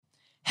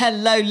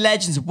Hello,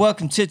 legends.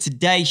 Welcome to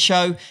today's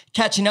show.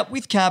 Catching Up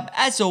with Cub,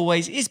 as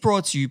always, is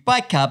brought to you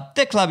by Cub,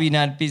 the Club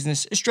United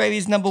Business,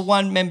 Australia's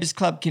 #1 members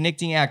club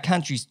connecting our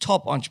country's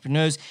top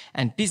entrepreneurs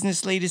and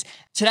business leaders.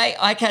 Today,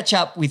 I catch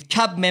up with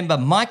Cub member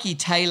Mikey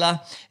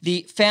Taylor,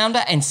 the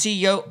founder and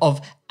CEO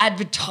of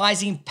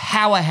advertising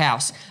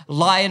powerhouse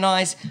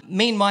Lionize.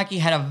 Me and Mikey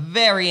had a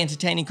very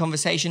entertaining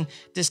conversation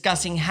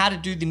discussing how to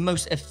do the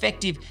most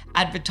effective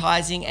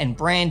advertising and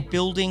brand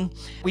building.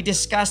 We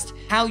discussed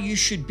how you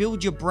should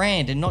build your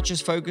brand and not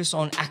just focus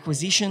on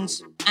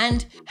acquisitions,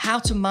 and how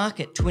to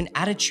market to an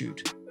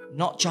attitude,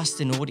 not just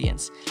an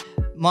audience.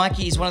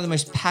 Mikey is one of the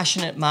most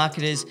passionate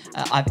marketers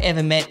I've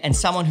ever met, and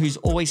someone who's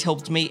always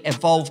helped me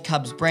evolve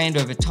Cub's brand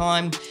over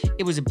time.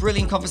 It was a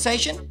brilliant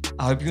conversation.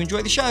 I hope you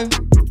enjoy the show.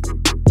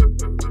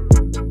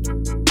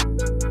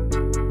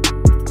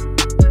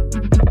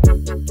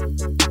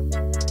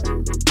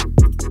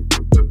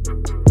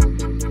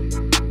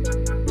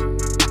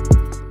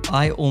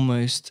 I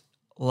almost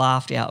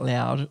laughed out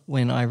loud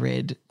when I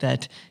read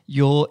that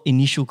your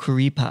initial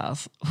career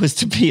path was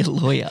to be a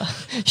lawyer.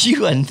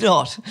 You are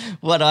not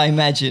what I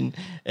imagine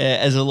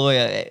as a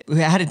lawyer.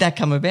 How did that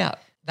come about?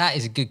 That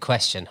is a good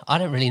question. I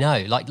don't really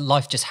know. Like,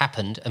 life just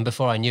happened, and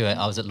before I knew it,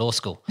 I was at law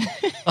school.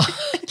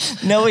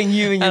 Knowing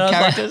you and your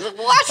characters,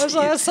 what? I was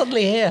like, I'm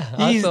suddenly here.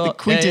 He's the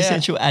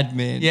quintessential ad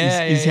man,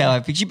 is how I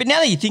picture you. But now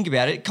that you think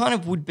about it, it kind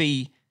of would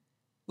be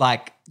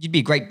like, you'd be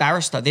a great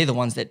barrister. They're the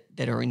ones that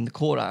are in the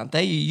court, aren't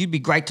they? You'd be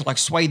great to like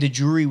sway the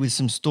jury with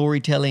some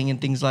storytelling and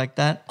things like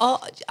that.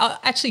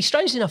 Actually,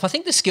 strangely enough, I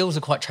think the skills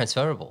are quite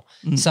transferable.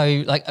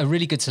 So like a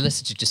really good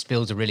solicitor just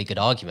builds a really good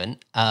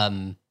argument,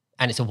 and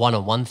it's a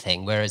one-on-one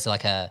thing, whereas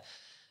like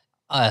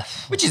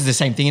which is the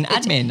same thing in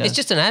ad man. It's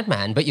just an ad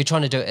man, but you're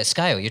trying to do it at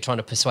scale. You're trying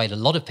to persuade a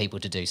lot of people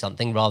to do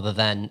something rather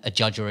than a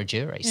judge or a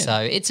jury. Yeah. So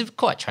it's a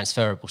quite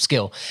transferable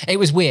skill. It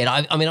was weird.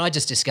 I mean, I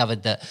just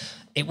discovered that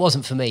it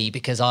wasn't for me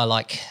because I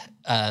like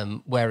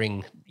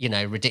wearing,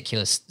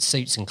 ridiculous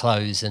suits and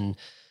clothes and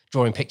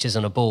drawing pictures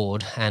on a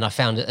board. And I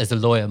found that as a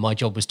lawyer, my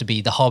job was to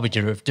be the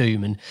harbinger of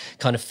doom and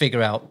kind of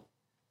figure out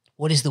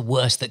what is the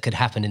worst that could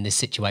happen in this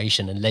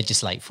situation and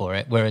legislate for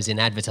it. Whereas in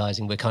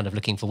advertising, we're kind of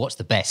looking for what's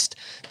the best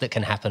that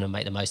can happen and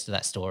make the most of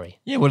that story.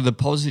 Yeah, what are the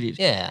positives?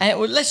 Yeah.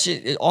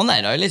 And on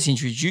that note, let's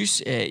introduce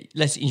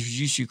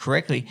you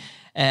correctly.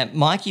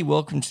 Mikey,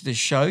 welcome to the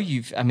show.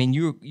 You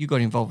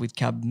got involved with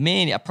Cub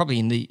probably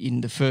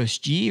in the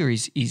first year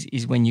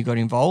is when you got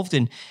involved,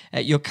 and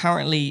you're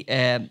currently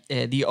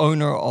the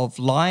owner of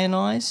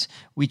Lionize,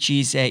 which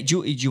is.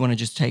 Do you want to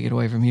just take it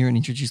away from here and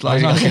introduce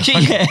Lionize?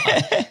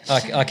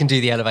 I can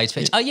do the elevator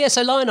pitch.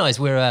 So Lionize,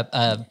 we're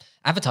a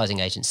advertising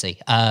agency.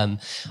 I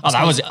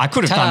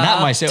could have done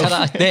that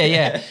myself.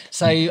 Yeah.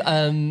 So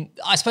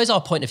I suppose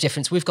our point of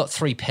difference, we've got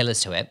 3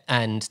 pillars to it,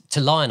 and to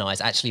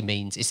lionize actually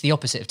means it's the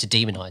opposite of to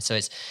demonize. So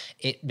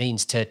it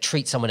means to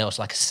treat someone else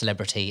like a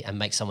celebrity and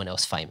make someone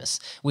else famous,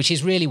 which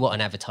is really what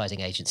an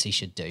advertising agency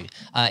should do.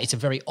 It's a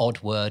very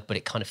odd word, but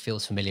it kind of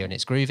feels familiar and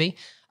it's groovy.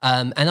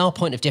 And our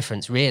point of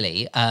difference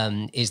really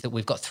is that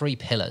we've got 3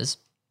 pillars.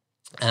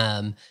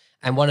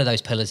 And one of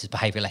those pillars is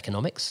behavioural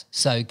economics.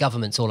 So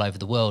governments all over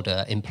the world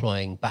are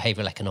employing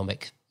behavioural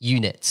economic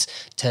units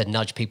to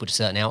nudge people to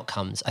certain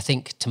outcomes. I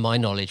think, to my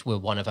knowledge, we're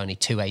one of only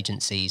 2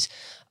 agencies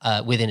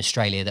within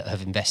Australia that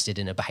have invested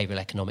in a behavioural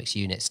economics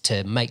units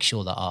to make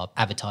sure that our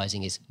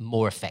advertising is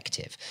more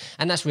effective.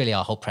 And that's really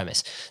our whole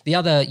premise. The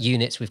other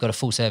units, we've got a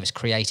full service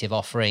creative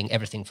offering,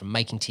 everything from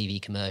making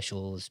TV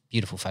commercials,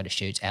 beautiful photo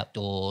shoots,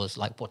 outdoors,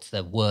 like what's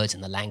the words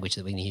and the language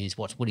that we can use,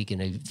 what are you going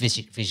to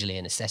do visually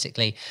and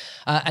aesthetically,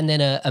 and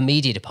then a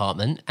media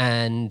department.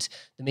 And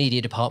the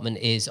media department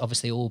is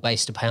obviously all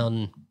based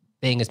upon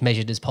being as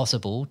measured as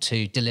possible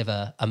to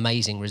deliver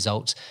amazing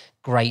results,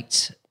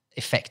 great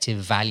effective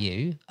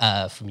value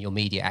from your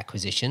media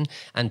acquisition,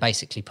 and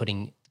basically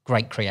putting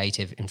great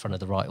creative in front of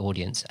the right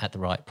audience at the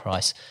right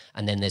price.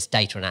 And then there's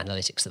data and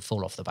analytics that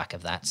fall off the back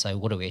of that. So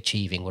what are we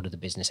achieving? What are the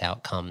business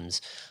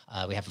outcomes?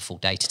 We have a full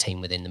data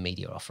team within the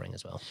media offering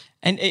as well.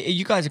 And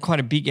you guys are quite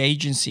a big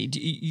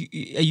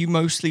agency. Are you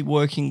mostly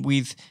working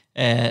with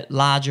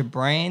larger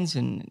brands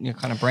and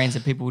kind of brands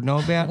that people would know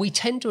about? We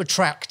tend to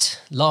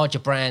attract larger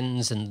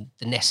brands and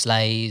the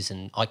Nestle's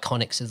and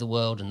Iconics of the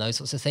world and those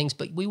sorts of things.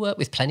 But we work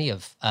with plenty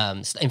of,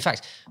 in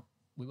fact,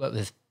 we work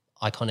with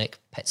Iconic,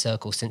 Pet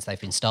Circle since they've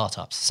been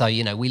startups. So,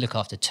 we look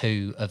after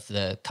 2 of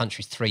the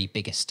country's 3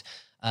 biggest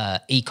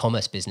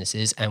e-commerce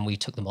businesses, and we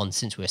took them on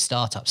since we were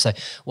startups. So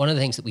one of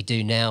the things that we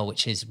do now,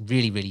 which is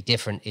really, really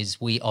different,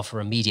 is we offer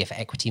a media for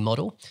equity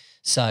model.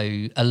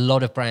 So a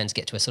lot of brands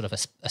get to a sort of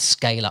a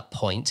scale-up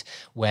point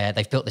where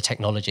they've built the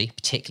technology,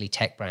 particularly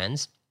tech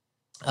brands,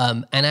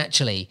 and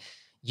actually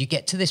you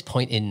get to this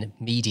point in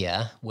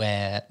media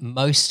where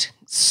most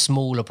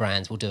smaller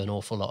brands will do an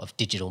awful lot of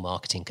digital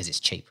marketing because it's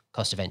cheap,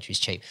 cost of entry is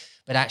cheap.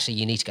 But actually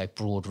you need to go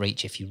broad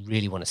reach if you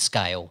really want to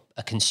scale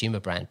a consumer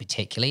brand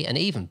particularly, and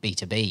even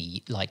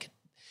B2B, like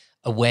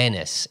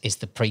awareness is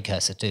the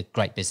precursor to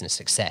great business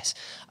success.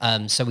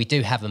 So we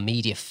do have a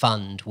media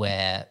fund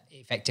where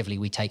effectively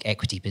we take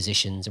equity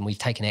positions, and we've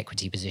taken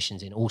equity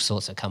positions in all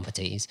sorts of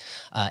companies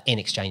in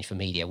exchange for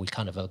media. We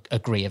kind of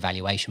agree a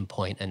valuation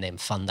point and then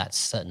fund that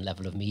certain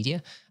level of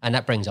media. And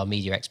that brings our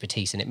media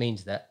expertise. And it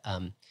means that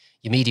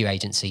your media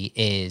agency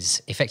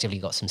is effectively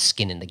got some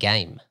skin in the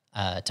game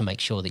to make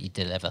sure that you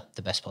deliver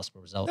the best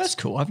possible results. That's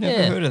cool. I've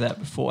never heard of that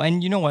before.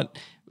 And you know what?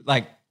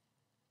 Like,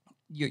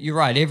 you're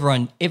right.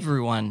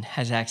 Everyone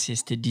has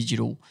access to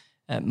digital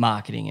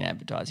marketing and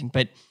advertising.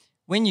 But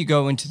when you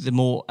go into the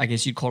more, I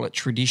guess you'd call it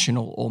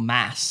traditional or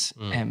mass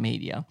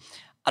media,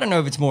 I don't know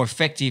if it's more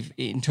effective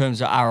in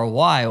terms of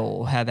ROI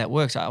or how that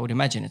works. I would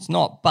imagine it's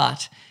not.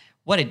 But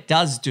what it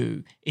does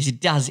do is it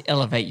does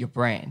elevate your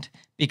brand,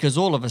 because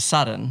all of a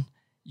sudden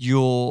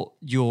the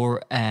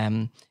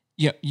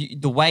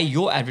way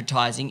you're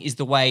advertising is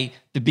the way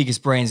the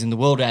biggest brands in the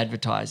world are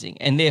advertising.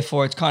 And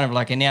therefore it's kind of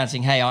like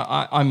announcing, hey,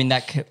 I'm in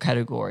that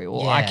category,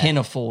 or I can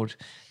afford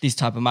this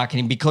type of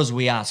marketing because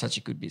we are such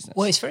a good business.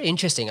 Well, it's very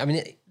interesting. I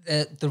mean,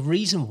 the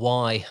reason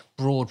why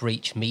broad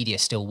reach media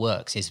still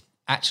works is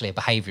actually a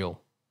behavioral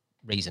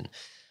reason.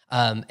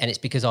 And it's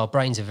because our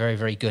brains are very,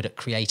 very good at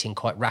creating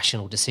quite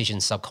rational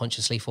decisions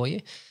subconsciously for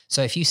you.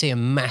 So if you see a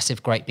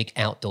massive, great big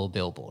outdoor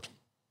billboard,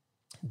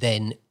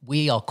 then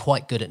we are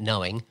quite good at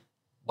knowing,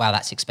 wow,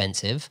 that's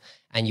expensive.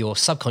 And your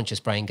subconscious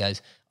brain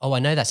goes, oh, I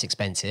know that's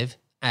expensive.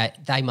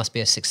 They must be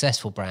a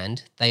successful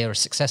brand. They are a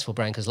successful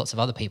brand because lots of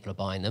other people are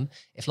buying them.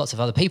 If lots of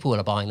other people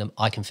are buying them,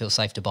 I can feel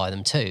safe to buy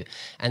them too.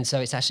 And so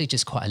it's actually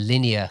just quite a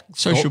linear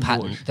social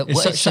pattern.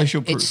 It's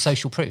social proof. It's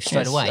social proof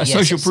straight away. A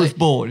social proof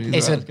board.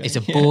 It's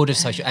a board of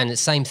social, and the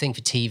same thing for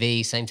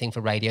TV, same thing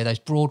for radio. Those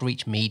broad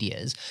reach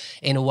medias,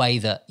 in a way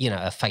that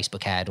a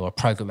Facebook ad or a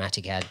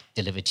programmatic ad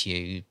delivered to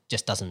you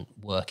just doesn't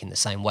work in the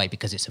same way,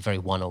 because it's a very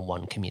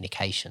one-on-one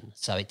communication.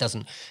 So it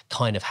doesn't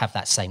kind of have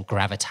that same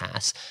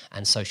gravitas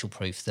and social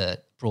proof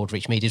that broad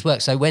reach medias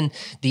work. So when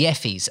the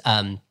Effies,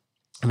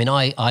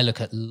 I look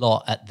a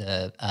lot at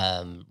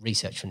the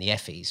research from the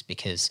Effies,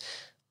 because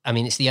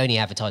it's the only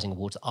advertising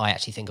awards I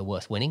actually think are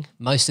worth winning.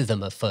 Most of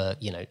them are for,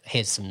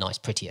 here's some nice,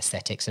 pretty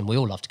aesthetics. And we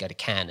all love to go to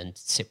Cannes and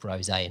sip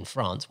rosé in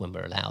France when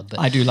we're allowed.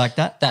 But I do like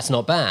that. That's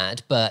not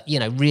bad. But,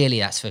 really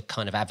that's for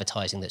kind of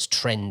advertising that's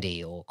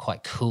trendy or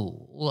quite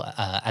cool,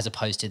 as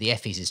opposed to the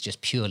Effies is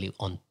just purely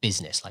on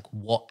business, like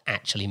what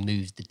actually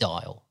moved the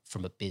dial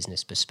from a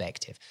business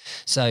perspective.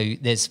 So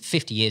there's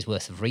 50 years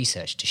worth of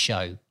research to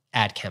show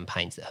ad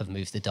campaigns that have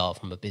moved the dial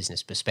from a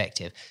business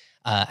perspective.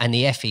 And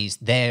the Effies,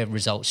 their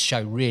results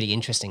show really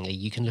interestingly,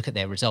 you can look at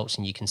their results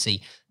and you can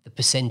see the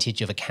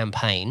percentage of a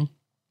campaign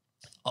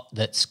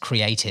that's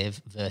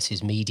creative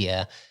versus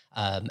media,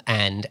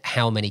 and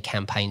how many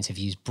campaigns have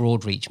used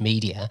broad reach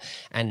media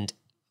and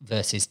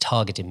versus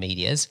targeted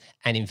medias.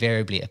 And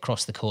invariably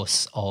across the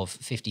course of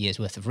 50 years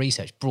worth of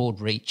research,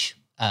 broad reach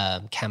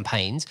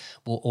campaigns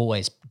will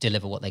always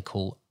deliver what they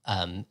call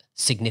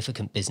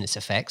significant business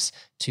effects,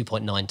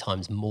 2.9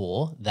 times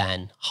more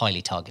than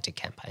highly targeted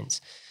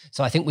campaigns.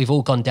 So I think we've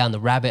all gone down the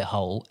rabbit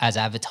hole as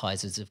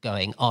advertisers of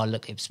going, oh,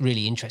 look, it's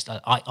really interesting.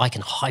 I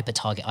can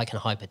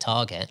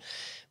hyper-target.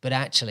 But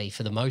actually,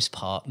 for the most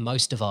part,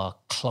 most of our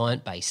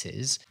client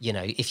bases,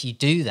 if you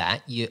do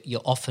that,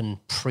 you're often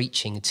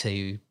preaching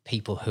to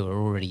people who are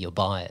already your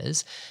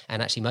buyers.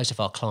 And actually, most of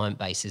our client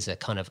bases are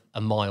kind of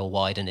a mile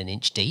wide and an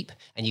inch deep.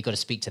 And you've got to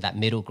speak to that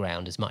middle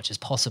ground as much as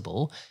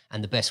possible.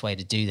 And the best way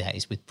to do that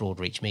is with broad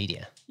reach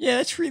media. Yeah,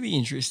 that's really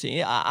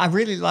interesting. I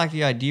really like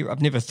the idea.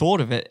 I've never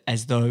thought of it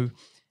as though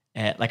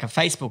like a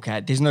Facebook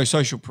ad, there's no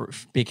social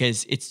proof,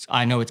 because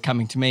I know it's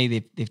coming to me,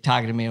 they've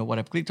targeted me or what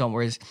I've clicked on,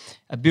 whereas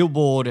a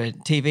billboard, a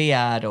TV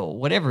ad or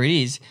whatever it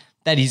is,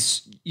 that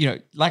is,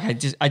 like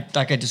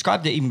I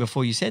described it even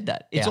before you said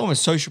that. It's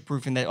almost social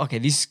proof in that, okay,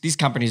 this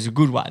company is a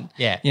good one.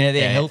 Yeah.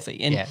 They're healthy.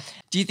 And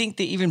do you think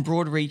that even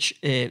broad reach,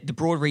 the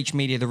broad reach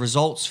media, the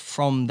results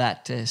from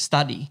that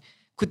study,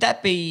 could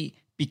that be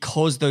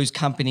because those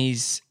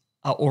companies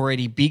are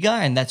already bigger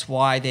and that's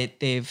why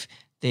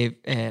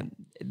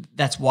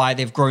that's why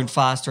they've grown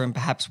faster, and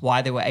perhaps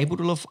why they were able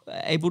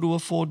to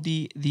afford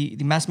the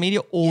mass media?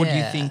 Or do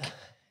you think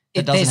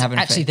it doesn't have an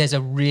effect? Actually, there's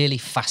a really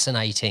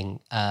fascinating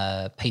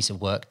piece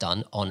of work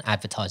done on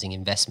advertising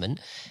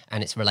investment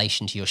and its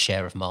relation to your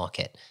share of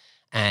market.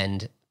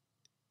 And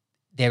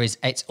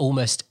it's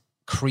almost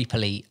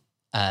creepily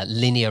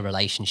linear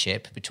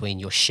relationship between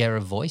your share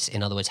of voice,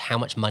 in other words, how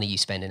much money you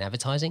spend in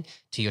advertising,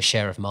 to your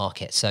share of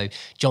market. So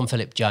John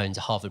Philip Jones,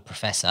 a Harvard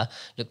professor,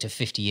 looked at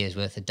 50 years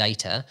worth of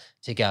data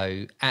to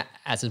go,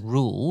 as a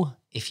rule,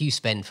 if you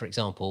spend, for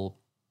example,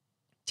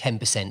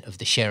 10% of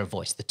the share of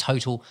voice, the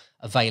total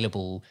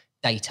available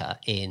data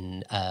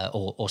in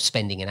or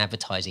spending in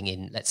advertising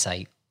in, let's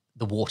say,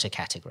 the water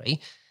category,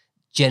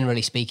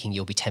 generally speaking,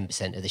 you'll be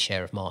 10% of the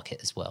share of market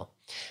as well.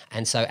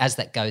 And so as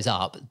that goes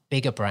up,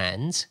 bigger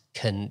brands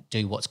can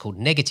do what's called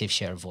negative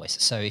share of voice.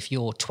 So if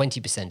you're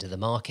 20% of the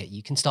market,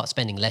 you can start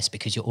spending less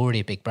because you're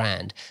already a big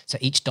brand. So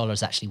each dollar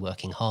is actually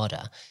working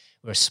harder.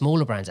 Whereas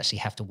smaller brands actually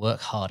have to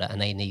work harder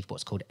and they need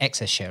what's called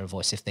excess share of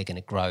voice if they're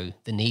going to grow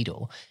the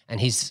needle.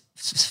 And his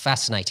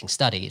fascinating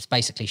study, it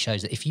basically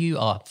shows that if you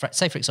are,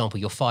 say, for example,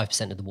 you're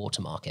 5% of the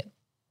water market,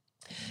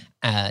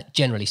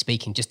 Generally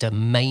speaking, just to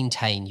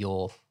maintain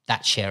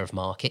that share of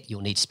market,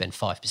 you'll need to spend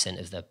 5%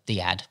 of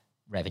the ad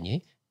revenue.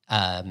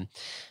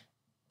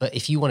 But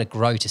if you want to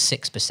grow to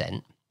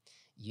 6%,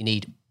 you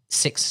need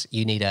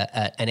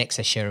an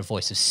excess share of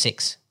voice of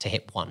 6 to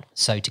hit 1.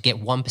 So to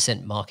get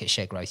 1% market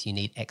share growth, you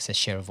need excess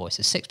share of voice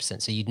of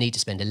 6%. So you'd need to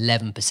spend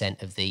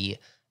 11% of the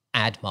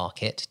ad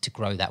market to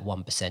grow that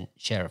 1%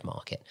 share of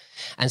market.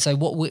 And so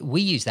what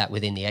we use that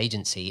within the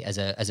agency as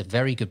a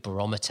very good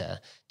barometer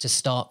to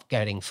start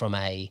getting from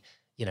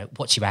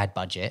what's your ad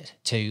budget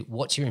to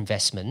what's your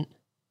investment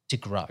to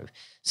grow.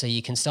 So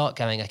you can start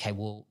going, okay,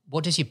 well,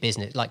 what does your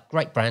business, like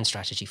great brand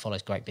strategy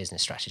follows great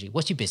business strategy.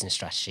 What's your business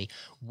strategy?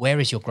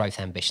 Where is your growth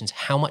ambitions?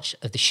 How much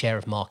of the share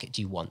of market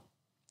do you want?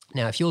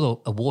 Now, if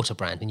you're a water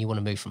brand and you want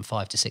to move from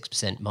 5 to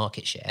 6%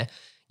 market share,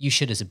 you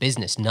should, as a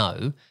business,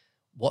 know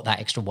what that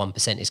extra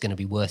 1% is going to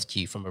be worth to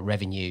you from a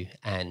revenue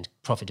and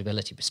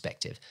profitability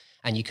perspective.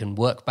 And you can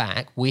work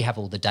back. We have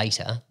all the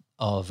data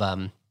of,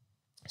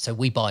 so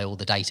we buy all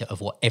the data of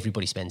what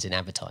everybody spends in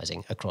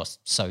advertising across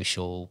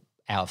social,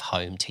 out of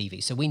home,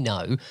 TV. So we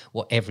know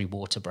what every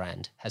water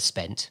brand has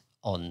spent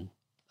on,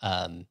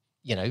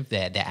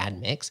 their ad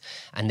mix.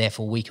 And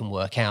therefore we can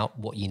work out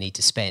what you need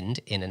to spend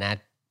in an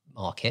ad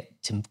market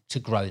to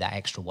grow that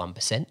extra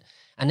 1%.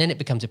 And then it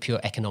becomes a pure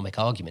economic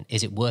argument.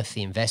 Is it worth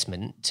the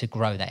investment to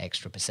grow that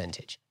extra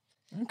percentage?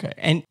 Okay.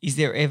 And is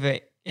there ever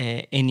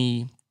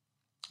any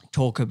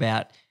talk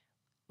about,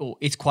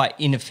 it's quite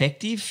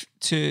ineffective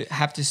to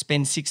have to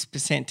spend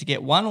 6% to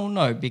get 1, or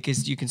no?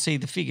 Because you can see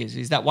the figures.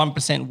 Is that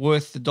 1%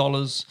 worth the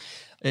dollars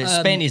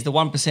spent? Is the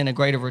 1% a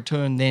greater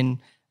return than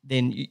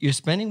you're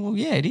spending? Well,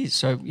 yeah, it is.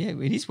 So, yeah,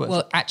 it is worth it.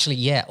 Well, actually,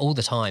 yeah, all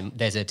the time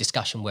there's a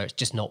discussion where it's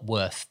just not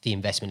worth the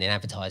investment in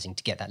advertising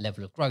to get that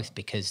level of growth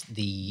because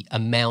the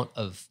amount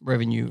of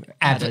revenue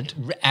added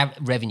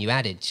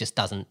just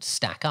doesn't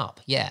stack up.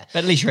 Yeah.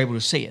 But at least you're able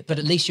to see it.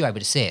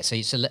 So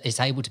it's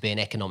able to be an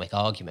economic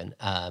argument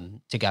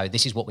to go,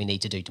 this is what we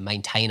need to do to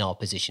maintain our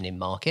position in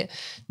market.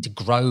 To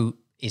grow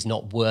is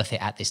not worth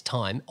it at this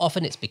time.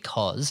 Often it's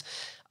because,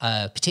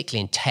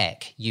 particularly in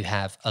tech, you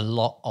have a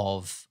lot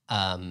of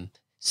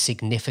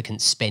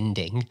significant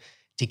spending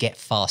to get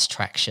fast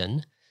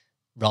traction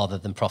rather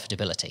than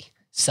profitability.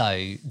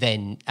 So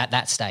then at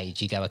that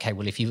stage you go, okay,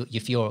 well, if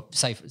you're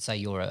say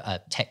you're a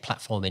tech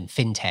platform in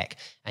fintech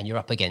and you're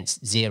up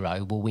against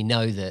Xero, well, we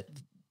know that,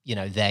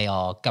 they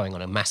are going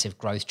on a massive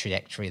growth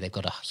trajectory. They've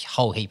got a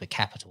whole heap of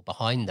capital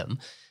behind them.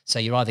 So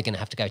you're either going to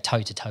have to go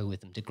toe to toe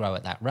with them to grow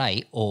at that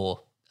rate,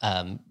 or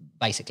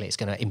basically it's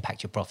going to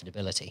impact your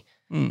profitability.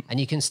 And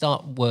you can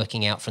start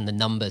working out from the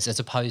numbers as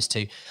opposed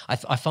to,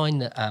 I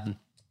find that,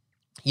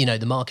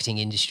 the marketing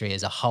industry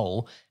as a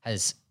whole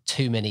has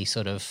too many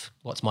sort of,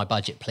 what's my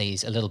budget,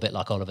 please? A little bit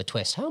like Oliver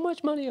Twist. How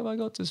much money have I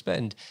got to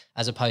spend?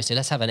 As opposed to,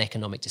 let's have an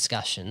economic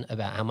discussion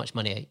about how much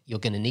money you're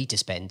going to need to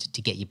spend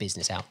to get your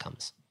business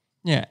outcomes.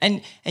 Yeah.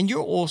 And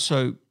you're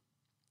also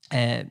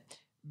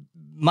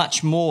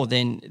much more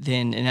than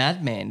an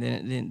ad man,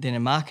 than a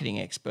marketing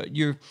expert.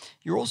 You're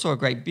also a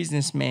great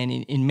businessman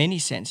in many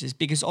senses,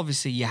 because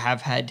obviously you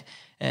have had,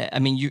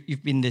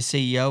 you've been the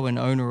CEO and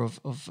owner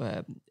of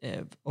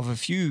a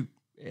few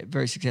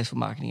very successful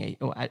marketing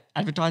or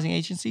advertising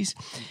agencies,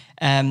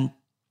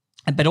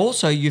 but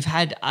also you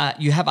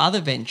have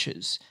other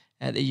ventures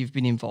that you've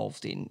been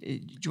involved in. Do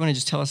you want to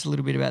just tell us a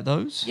little bit about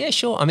those? Yeah,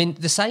 sure. I mean,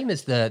 the same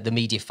as the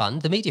media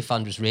fund. The media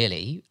fund was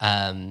really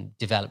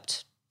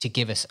developed to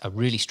give us a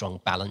really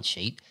strong balance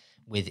sheet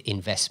with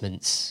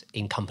investments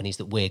in companies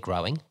that we're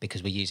growing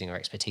because we're using our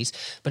expertise.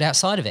 But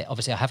outside of it,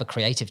 obviously, I have a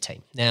creative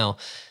team. Now,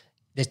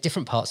 there's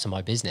different parts to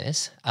my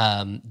business.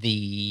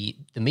 The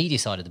media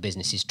side of the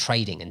business is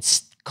trading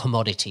and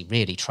commodity,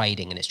 really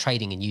trading, and it's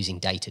trading and using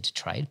data to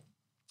trade.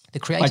 The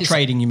creative By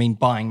trading, you mean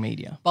buying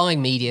media?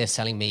 Buying media,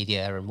 selling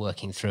media, and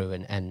working through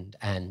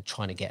and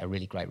trying to get a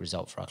really great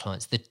result for our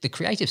clients. The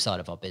creative side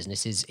of our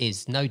business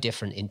is no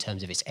different in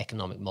terms of its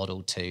economic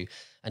model to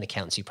an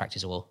accountancy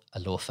practice or a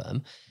law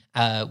firm,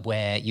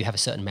 where you have a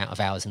certain amount of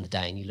hours in the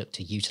day and you look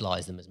to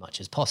utilize them as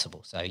much as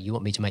possible. So you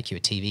want me to make you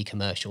a TV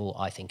commercial,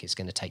 I think it's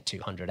going to take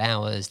 200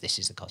 hours, this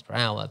is the cost per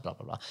hour, blah,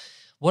 blah, blah.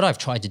 What I've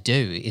tried to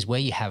do is, where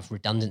you have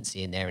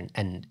redundancy in there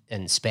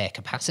and spare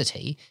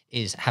capacity,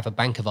 is have a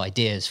bank of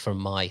ideas from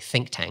my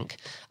think tank,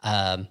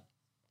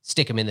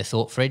 stick them in the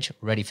thought fridge,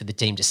 ready for the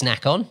team to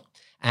snack on.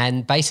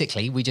 And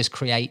basically we just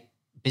create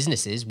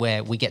businesses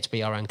where we get to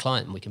be our own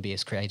client and we can be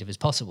as creative as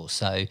possible.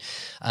 So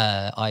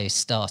I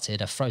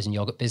started a frozen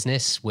yogurt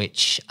business,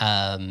 which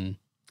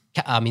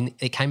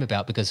it came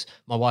about because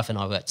my wife and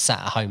I were sat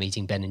at home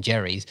eating Ben and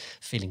Jerry's,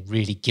 feeling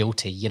really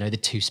guilty, the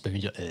 2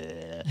 spoons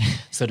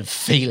sort of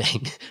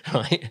feeling,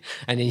 right?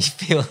 And then you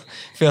feel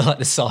like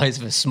the size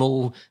of a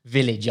small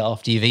village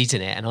after you've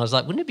eaten it. And I was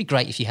like, wouldn't it be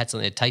great if you had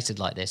something that tasted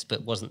like this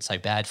but wasn't so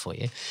bad for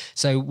you?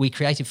 So we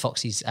created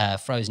Foxy's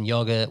frozen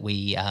yogurt.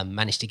 We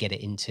managed to get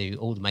it into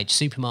all the major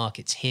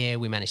supermarkets here.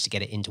 We managed to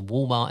get it into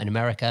Walmart in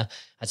America.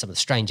 Had some of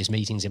the strangest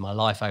meetings in my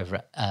life over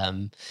at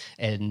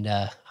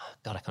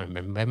God, I can't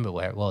remember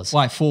where it was. was.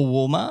 Why, for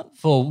Walmart?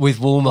 With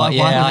Walmart,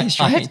 Why are they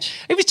strange?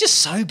 it was just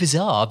so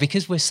bizarre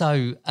because we're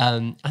so,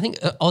 I think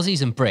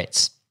Aussies and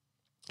Brits,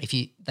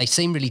 they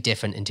seem really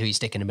different until you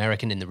stick an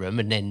American in the room,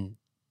 and then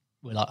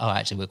we're like, oh,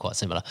 actually, we're quite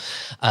similar.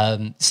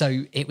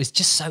 So it was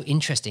just so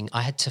interesting.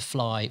 I had to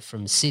fly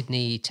from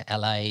Sydney to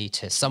LA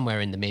to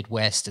somewhere in the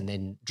Midwest and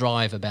then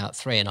drive about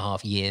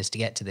 3.5 years to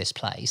get to this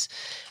place.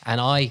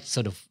 And I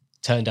sort of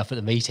turned up at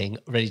the meeting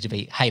ready to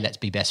be, hey, let's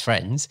be best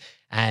friends.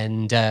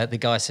 And the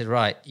guy said,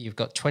 right, you've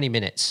got 20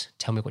 minutes.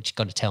 Tell me what you've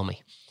got to tell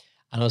me.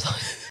 And I was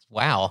like,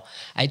 wow.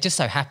 It just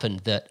so happened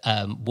that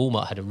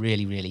Walmart had a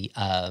really, really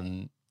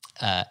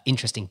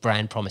interesting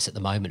brand promise at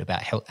the moment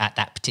about at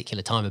that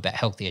particular time about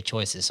healthier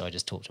choices. So I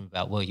just talked to him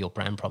about, well, your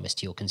brand promise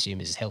to your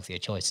consumers is healthier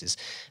choices,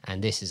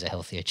 and this is a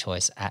healthier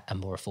choice at a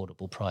more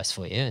affordable price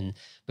for you. And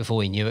before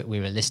we knew it, we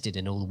were listed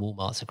in all the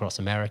Walmarts across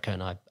America,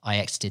 and I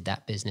exited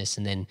that business.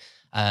 And then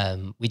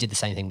we did the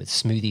same thing with a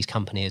smoothies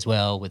company as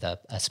well, with a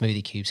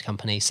smoothie cubes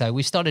company. So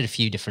we've started a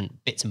few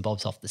different bits and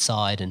bobs off the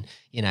side, and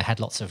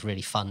had lots of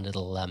really fun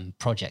little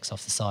projects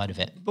off the side of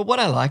it. But what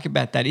I like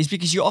about that is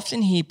because you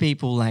often hear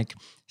people like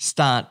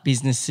start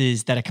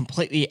businesses that are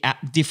completely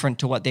different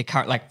to what they're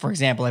current. Like, for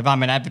example, if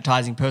I'm an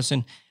advertising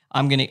person,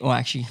 I'm going to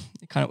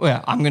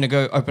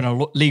go open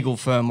a legal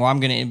firm, or I'm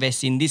going to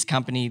invest in this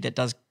company that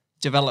does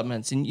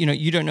developments, and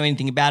you don't know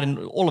anything about it, and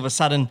all of a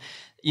sudden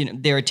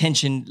their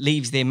attention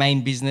leaves their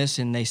main business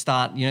and they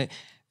start it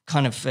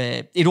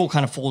all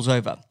kind of falls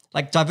over.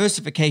 Like,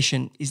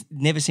 diversification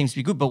never seems to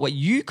be good, but what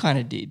you kind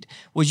of did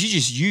was you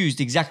just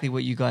used exactly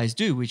what you guys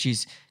do, which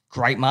is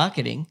great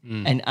marketing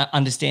and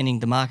understanding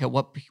the market,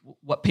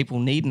 what people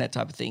need and that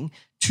type of thing,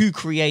 to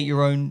create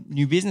your own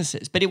new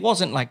businesses. But I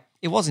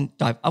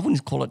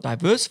wouldn't call it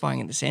diversifying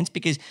in the sense,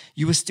 because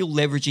you were still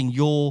leveraging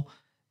your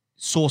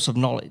source of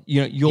knowledge,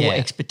 your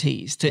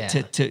expertise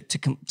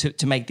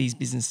to make these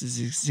businesses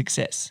a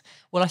success.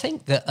 Well, I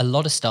think that a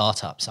lot of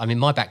startups, I mean,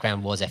 my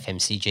background was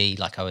FMCG.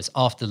 Like, I was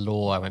after the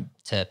law, I went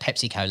to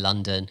PepsiCo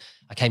London.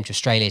 I came to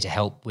Australia to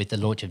help with the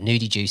launch of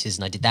Nudie Juices,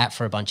 and I did that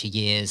for a bunch of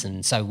years.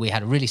 And so we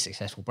had a really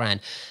successful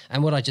brand.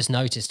 And what I just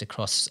noticed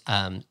across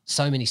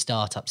so many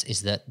startups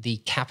is that the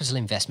capital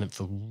investment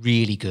for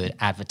really good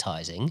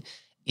advertising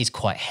is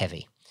quite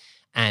heavy.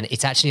 And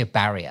it's actually a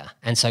barrier.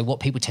 And so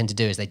what people tend to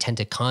do is they tend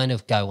to kind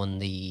of go on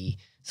the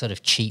sort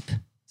of cheap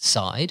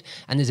side.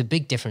 And there's a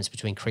big difference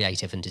between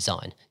creative and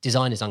design.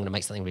 Design is, I'm going to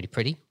make something really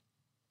pretty.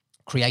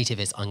 Creative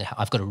is,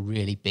 I've got a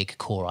really big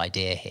core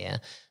idea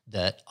here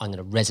that I'm going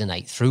to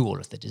resonate through all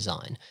of the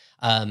design.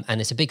 And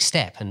it's a big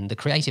step, and the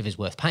creative is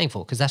worth paying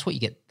for, because that's what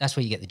you get. That's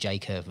where you get the J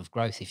curve of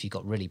growth. If you've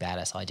got really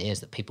badass ideas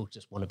that people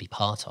just want to be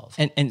part of.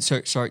 And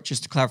so, sorry,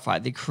 just to clarify,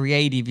 the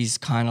creative is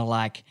kind of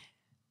like,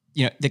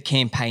 the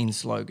campaign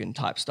slogan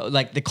type stuff,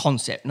 like the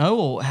concept, no?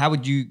 Or how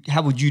would you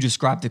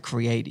describe the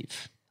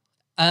creative?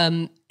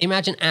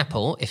 Imagine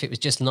Apple if it was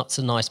just lots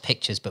of nice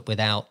pictures, but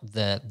without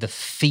the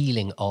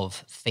feeling of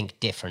think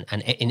different.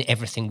 And in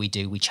everything we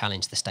do, we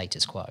challenge the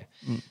status quo.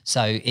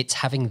 So it's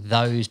having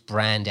those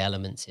brand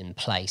elements in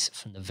place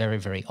from the very,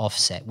 very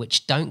offset,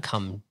 which don't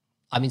come.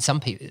 I mean,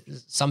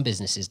 some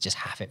businesses just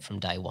have it from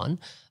day one.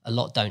 A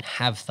lot don't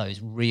have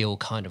those real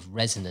kind of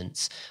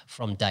resonance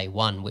from day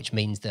one, which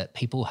means that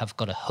people have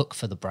got a hook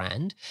for the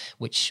brand,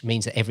 which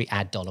means that every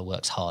ad dollar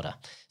works harder.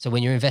 So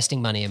when you're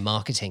investing money in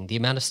marketing, the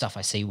amount of stuff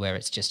I see where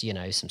it's just,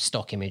 some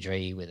stock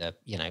imagery with a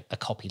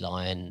copy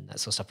line, that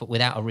sort of stuff, but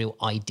without a real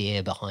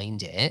idea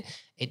behind it,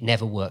 it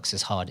never works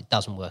as hard. It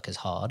doesn't work as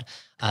hard.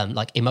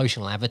 Like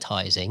emotional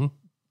advertising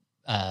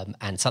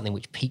and something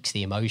which piques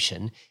the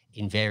emotion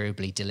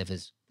invariably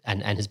delivers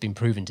and has been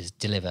proven to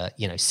deliver,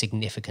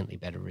 significantly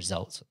better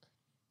results.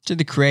 So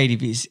the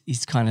creative is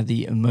kind of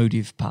the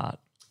emotive part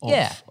of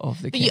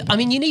the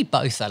campaign. You need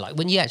both though. Like,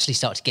 when you actually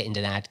start to get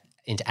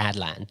into ad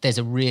land, there's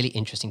a really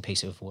interesting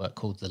piece of work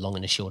called The Long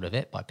and the Short of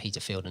It by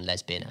Peter Field and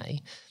Les Binet.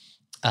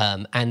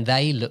 And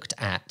they looked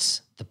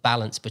at the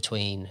balance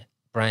between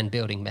brand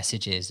building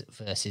messages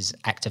versus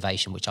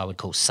activation, which I would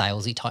call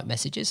salesy type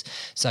messages.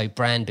 So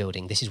brand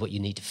building, this is what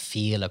you need to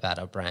feel about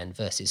our brand,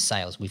 versus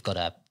sales. We've got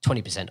a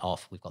 20%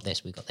 off. We've got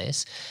this, we've got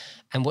this.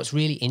 And what's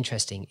really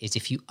interesting is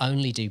if you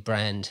only do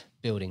brand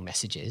building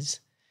messages,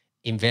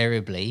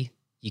 invariably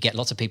you get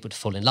lots of people to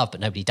fall in love,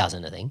 but nobody does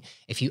anything.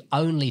 If you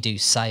only do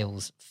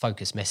sales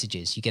focused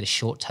messages, you get a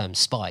short-term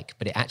spike,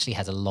 but it actually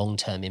has a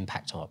long-term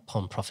impact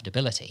upon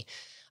profitability.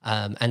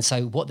 And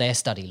so what their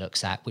study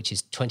looks at, which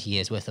is 20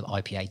 years worth of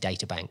IPA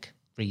data bank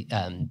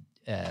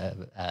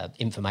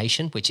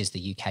information, which is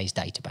the UK's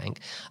data bank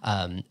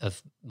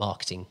of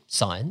marketing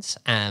science.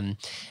 And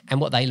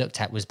what they looked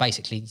at was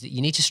basically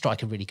you need to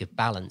strike a really good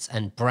balance,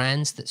 and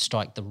brands that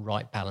strike the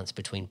right balance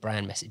between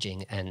brand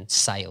messaging and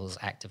sales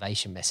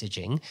activation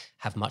messaging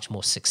have much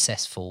more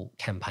successful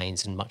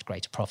campaigns and much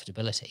greater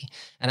profitability.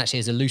 And actually,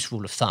 as a loose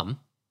rule of thumb,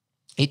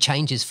 it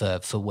changes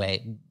for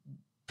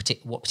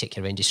what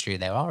particular industry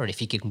there are, and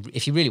if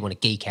you really want to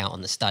geek out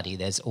on the study,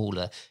 here's all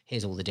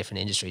the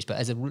different industries. But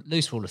as a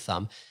loose rule of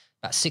thumb,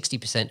 about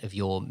 60% of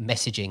your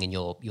messaging and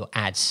your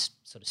ads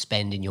sort of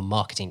spend in your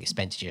marketing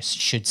expenditure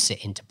should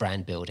sit into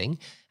brand building,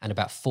 and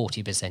about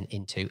 40%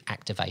 into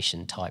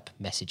activation type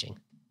messaging.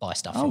 Buy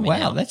stuff from me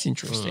now. That's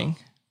interesting.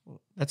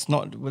 That's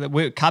not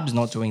Cub's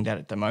not doing that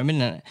at the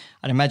moment, and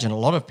I'd imagine a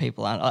lot of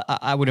people aren't.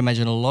 I would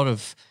imagine a lot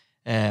of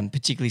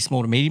particularly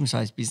small to medium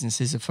sized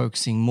businesses are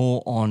focusing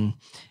more on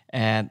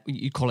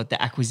you call it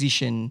the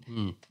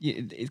acquisition.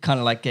 It's kind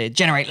of like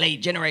generate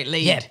lead.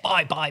 Yeah,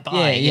 buy.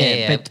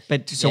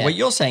 But so what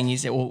you're saying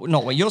is, or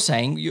not what you're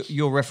saying,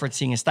 you're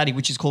referencing a study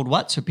which is called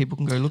what, so people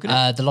can go look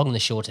at it. The long and the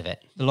short of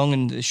it. The long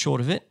and the short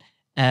of it.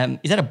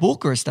 Is that a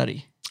book or a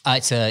study?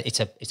 It's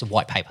a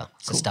white paper.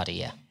 It's a study.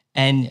 Yeah.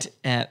 And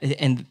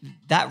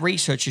that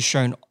research has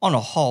shown, on a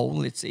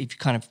whole, if you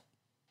kind of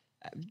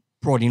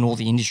brought in all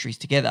the industries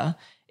together,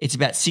 it's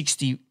about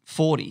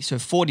 60-40. So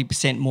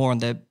 40% more on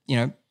the,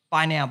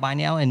 buy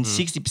now, and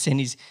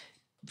 60% is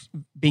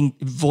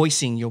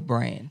voicing your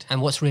brand.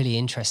 And what's really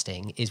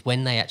interesting is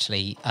when they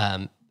actually,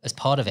 as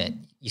part of it,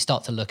 you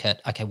start to look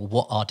at, okay, well,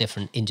 what are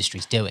different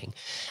industries doing?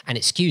 And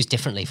it skews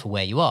differently for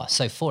where you are.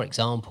 So, for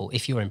example,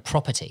 if you're in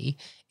property,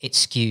 it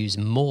skews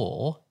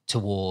more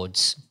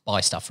towards buy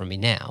stuff from me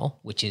now,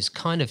 which is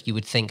kind of, you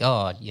would think,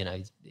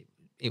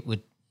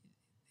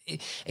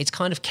 it's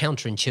kind of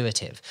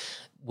counterintuitive.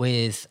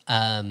 With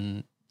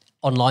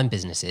online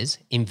businesses,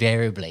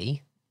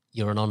 invariably,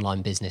 you're an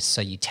online business,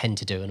 so you tend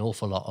to do an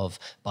awful lot of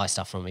buy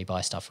stuff from me.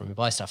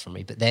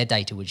 But their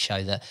data would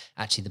show that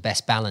actually the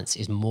best balance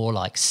is more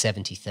like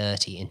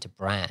 70-30 into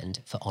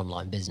brand for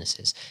online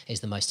businesses, is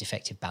the most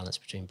effective balance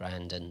between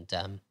brand and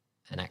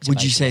activation.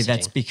 Would you say messaging.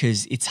 That's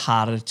because it's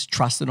harder to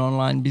trust an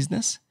online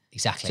business?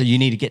 Exactly. So you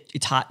need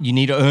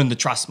to earn the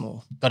trust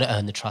more. Got to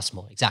earn the trust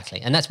more, exactly.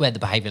 And that's where the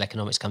behavioural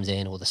economics comes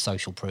in, or the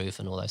social proof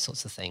and all those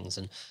sorts of things.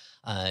 And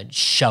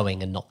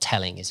showing and not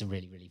telling is a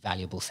really, really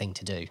valuable thing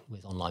to do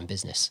with online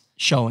business.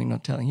 Showing,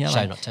 not telling. Yeah.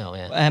 Show, not tell,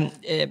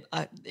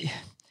 yeah.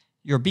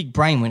 You're a big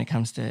brain when it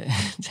comes to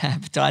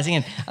advertising.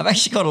 And I've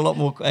actually got a lot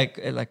more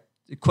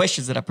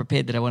questions that I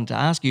prepared that I wanted to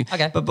ask you.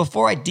 Okay. But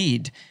before I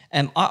did,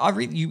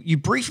 you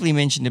briefly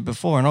mentioned it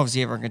before, and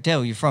obviously everyone can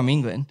tell you're from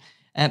England.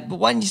 But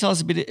why don't you tell us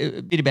a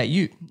bit about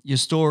you, your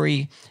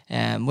story,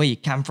 where you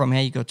come from, how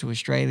you got to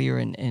Australia,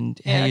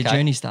 and how your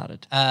journey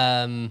started?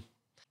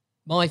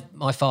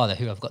 My father,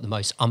 who I've got the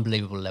most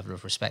unbelievable level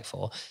of respect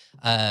for,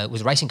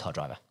 was a racing car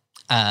driver.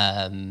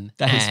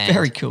 That is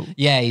very cool.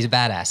 Yeah, he's a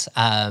badass.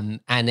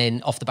 And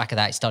then off the back of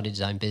that, he started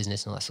his own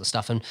business and all that sort of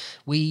stuff. And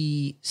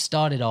we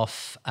started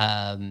off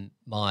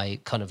my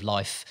kind of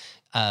life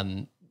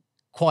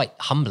quite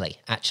humbly,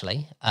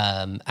 actually.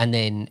 And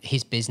then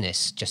his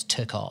business just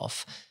took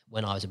off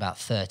when I was about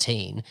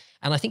 13.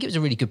 And I think it was a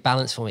really good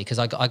balance for me, because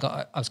I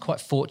was quite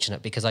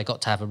fortunate, because I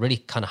got to have a really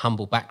kind of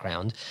humble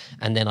background,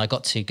 and then I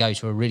got to go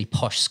to a really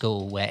posh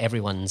school where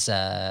everyone's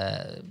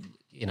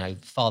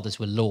fathers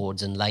were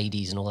lords and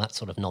ladies and all that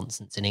sort of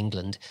nonsense in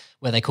England,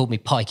 where they called me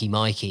Pikey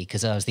Mikey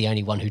because I was the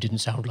only one who didn't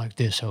sound like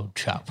this old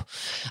chap.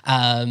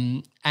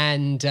 So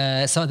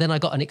then I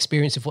got an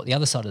experience of what the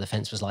other side of the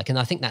fence was like. And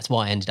I think that's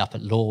why I ended up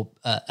at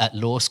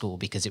law school,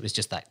 because it was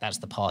just that's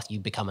the path.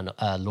 You become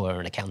a lawyer,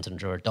 an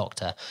accountant, or a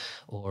doctor,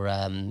 or,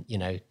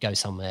 go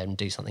somewhere and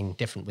do something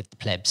different with the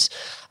plebs.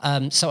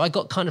 So I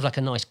got kind of like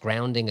a nice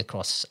grounding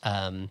across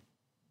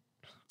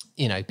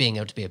being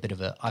able to be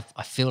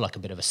I feel like a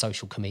bit of a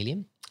social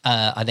chameleon.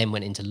 I then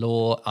went into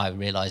law. I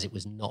realised it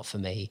was not for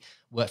me.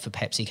 Worked for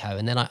PepsiCo,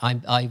 and then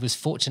I was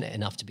fortunate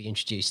enough to be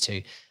introduced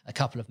to a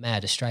couple of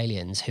mad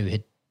Australians who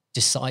had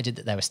decided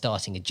that they were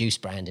starting a juice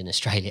brand in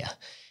Australia.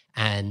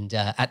 And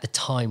at the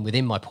time,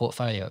 within my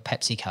portfolio at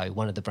PepsiCo,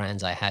 one of the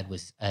brands I had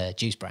was a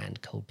juice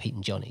brand called Pete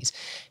and Johnny's.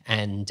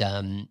 And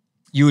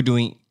you were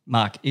doing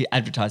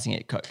advertising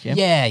at Coke,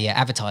 yeah? Yeah,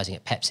 advertising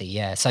at Pepsi,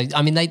 yeah. So,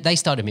 I mean, they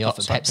started me off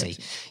at Pepsi.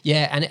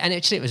 Yeah, and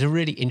actually it was a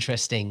really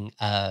interesting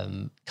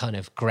kind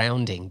of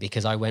grounding,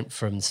 because I went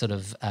from sort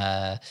of,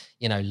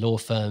 law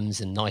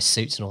firms and nice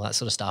suits and all that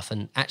sort of stuff.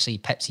 And actually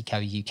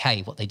PepsiCo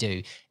UK, what they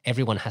do,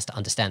 everyone has to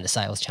understand the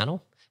sales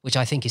channel, which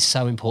I think is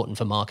so important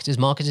for marketers.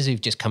 Marketers who've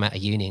just come out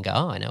of uni and go,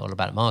 I know all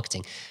about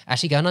marketing.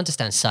 Actually go and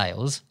understand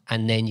sales,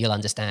 and then you'll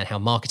understand how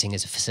marketing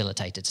is a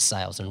facilitator to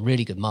sales, and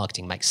really good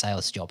marketing makes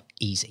sales job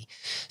easy.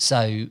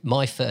 So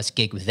my first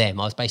gig with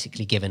them, I was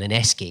basically given an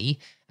esky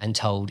and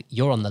told,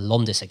 you're on the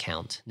Londis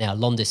account. Now,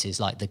 Londis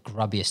is like the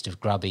grubbiest of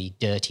grubby,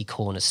 dirty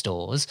corner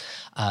stores.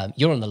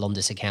 You're on the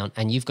Londis account,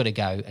 and you've got to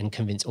go and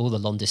convince all the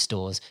Londis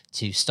stores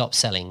to stop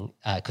selling,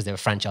 because they're a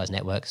franchise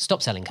network,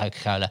 stop selling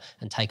Coca-Cola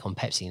and take on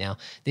Pepsi. Now,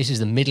 this is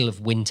the middle of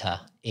winter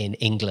in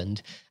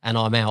England, and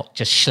I'm out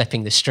just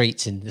schlepping the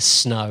streets in the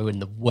snow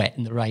and the wet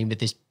and the rain with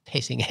this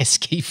pissing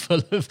esky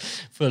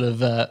full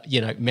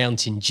of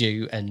Mountain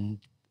Dew and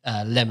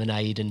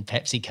lemonade and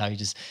PepsiCo,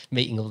 just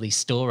meeting all these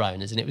store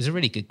owners, and it was a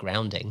really good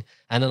grounding.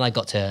 And then I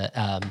got to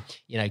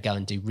go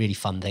and do really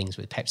fun things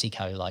with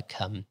PepsiCo, like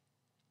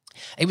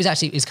it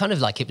was kind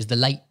of like, it was the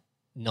late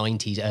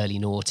 90s, early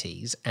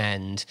noughties,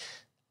 and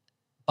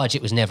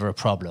budget was never a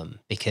problem,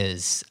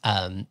 because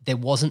there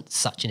wasn't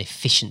such an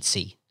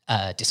efficiency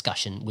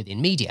discussion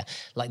within media.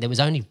 Like there was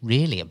only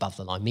really above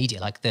the line media,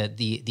 like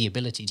the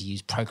ability to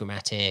use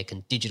programmatic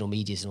and digital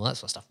medias and all that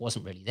sort of stuff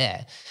wasn't really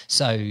there.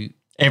 So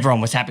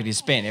everyone was happy to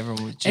spend.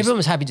 Everyone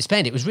was happy to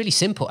spend. It was really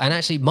simple, and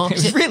actually,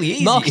 marketing. It was really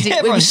easy. Marketing.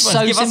 It was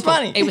so give simple. Us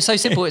money. It was so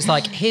simple. It's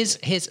like here's.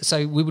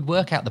 So we would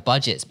work out the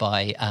budgets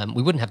by.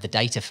 We wouldn't have the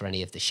data for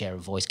any of the share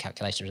of voice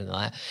calculations or anything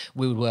like that.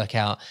 We would work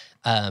out.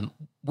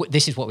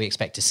 This is what we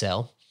expect to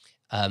sell.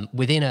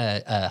 Within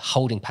a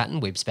holding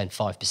pattern, we would spend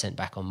 5%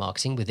 back on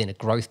marketing. Within a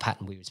growth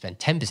pattern, we would spend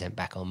 10%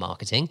 back on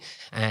marketing.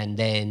 And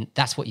then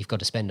that's what you've got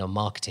to spend on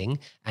marketing.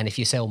 And if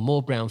you sell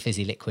more brown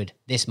fizzy liquid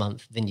this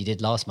month than you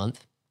did last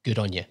month, good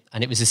on you.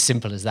 And it was as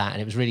simple as that.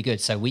 And it was really good.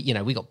 So we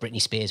got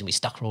Britney Spears and we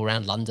stuck her all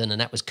around London,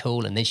 and that was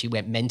cool. And then she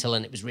went mental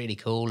and it was really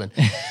cool. And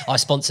I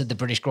sponsored the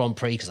British Grand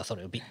Prix because I thought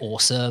it would be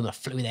awesome. I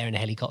flew there in a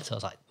helicopter. I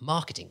was like,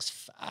 marketing's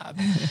fab.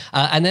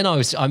 And then I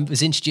was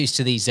introduced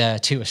to these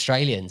two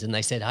Australians, and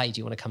they said, hey,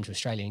 do you want to come to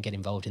Australia and get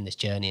involved in this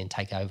journey and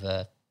take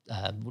over,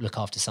 look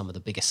after some of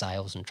the bigger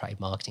sales and trade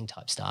marketing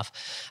type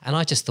stuff? And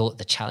I just thought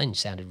the challenge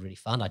sounded really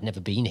fun. I'd never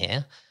been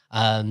here.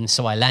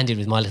 So I landed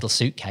with my little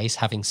suitcase,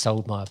 having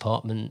sold my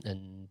apartment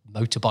and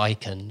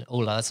motorbike and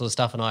all that sort of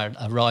stuff. And I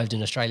arrived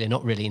in Australia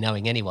not really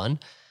knowing anyone,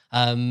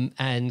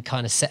 and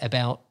kind of set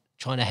about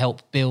trying to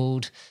help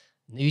build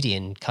Nudie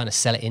and kind of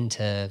sell it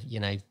into,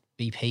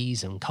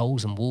 BPs and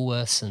Coles and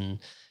Woolworths, and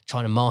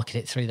trying to market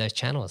it through those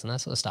channels and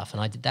that sort of stuff.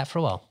 And I did that for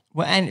a while.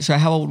 Well, and so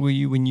how old were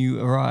you when you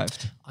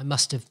arrived? I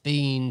must have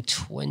been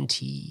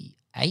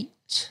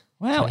 28.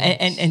 Wow.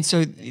 And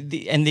so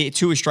the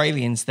two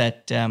Australians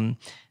that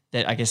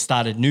I guess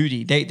started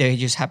Nudie, they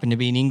just happened to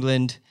be in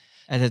England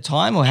at the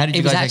time, or how did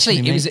you guys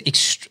actually meet?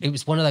 It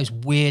was one of those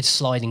weird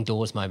sliding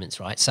doors moments,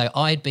 right? So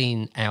I'd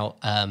been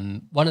out.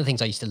 One of the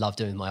things I used to love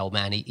doing with my old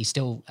man, he's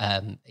still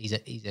he's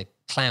a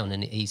clown,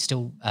 and he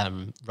still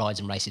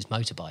rides and races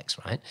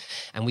motorbikes, right?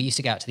 And we used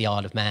to go out to the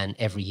Isle of Man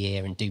every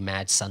year and do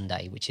Mad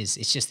Sunday,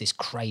 it's just this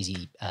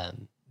crazy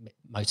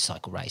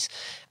motorcycle race.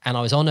 And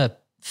I was on a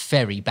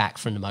ferry back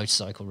from the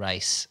motorcycle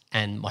race,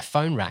 and my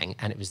phone rang,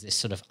 and it was this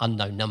sort of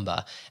unknown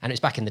number, and it was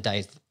back in the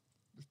days,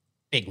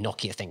 big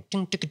Nokia thing,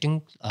 ding, ding,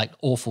 ding, like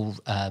awful.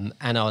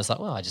 And I was like,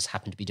 well, I just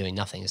happened to be doing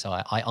nothing. So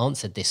I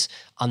answered this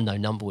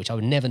unknown number, which I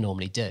would never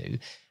normally do.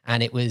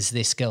 And it was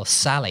this girl,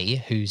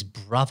 Sally, whose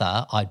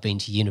brother I'd been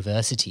to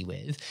university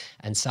with.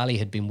 And Sally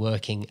had been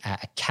working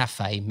at a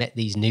cafe, met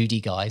these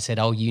Nudie guys, said,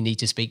 oh, you need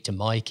to speak to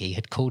Mikey,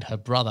 had called her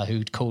brother,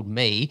 who'd called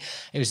me.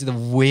 It was the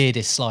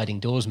weirdest sliding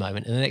doors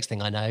moment. And the next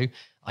thing I know,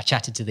 I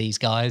chatted to these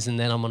guys, and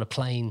then I'm on a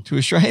plane. To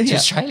Australia? To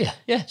Australia,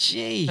 yeah.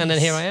 Jeez. And then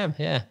here I am,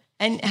 yeah.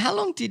 And how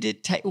long did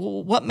it take?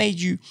 What made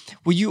you?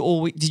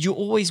 Did you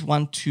always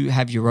want to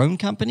have your own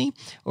company,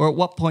 or at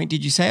what point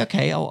did you say,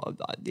 okay,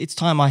 it's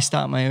time I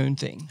start my own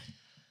thing?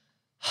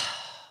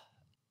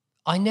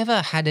 I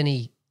never had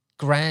any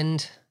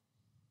grand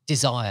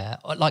desire.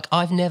 Like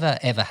I've never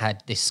ever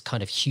had this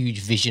kind of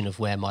huge vision of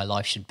where my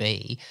life should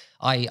be.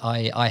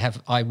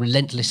 I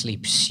relentlessly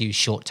pursue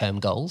short-term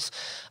goals,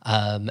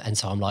 and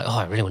so I'm like, oh,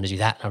 I really want to do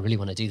that, and I really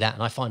want to do that,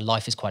 and I find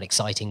life is quite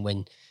exciting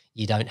when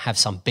you don't have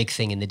some big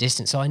thing in the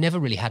distance. So I never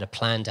really had a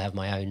plan to have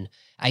my own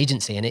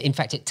agency. And in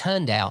fact, it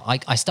turned out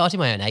I started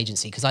my own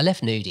agency because I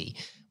left Nudie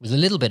with a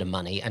little bit of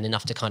money and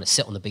enough to kind of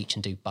sit on the beach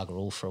and do bugger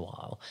all for a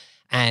while.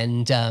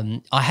 And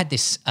I had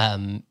this,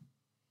 there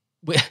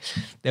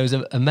was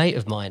a mate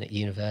of mine at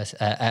university,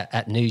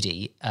 at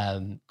Nudie,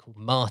 called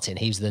Martin.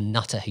 He was the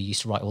nutter who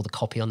used to write all the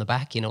copy on the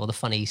back, all the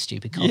funny,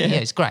 stupid copy. Yeah,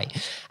 it's great.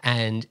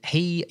 And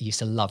he used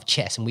to love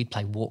chess, and we'd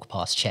play walk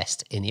past chess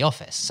in the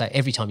office. So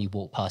every time you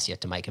walk past, you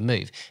had to make a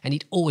move, and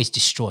he'd always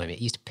destroy me. It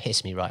used to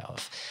piss me right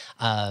off.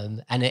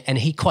 And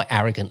he quite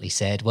arrogantly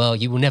said, well,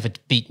 you will never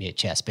beat me at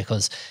chess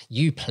because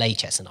you play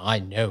chess and I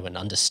know and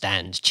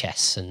understand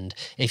chess. And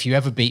if you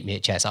ever beat me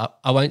at chess,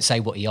 I won't say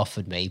what he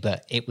offered me,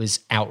 but it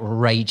was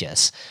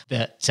outrageous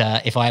that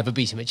if I ever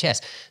beat him at chess.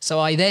 So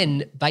I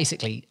then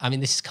basically,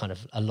 this is kind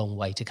of a long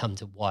way to come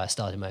to why I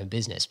started my own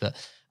business, but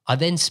I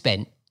then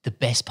spent the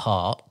best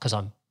part, because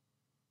I'm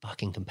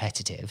fucking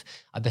competitive,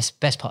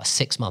 best part of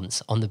 6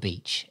 months on the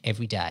beach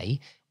every day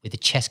with a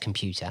chess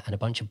computer and a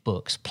bunch of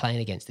books, playing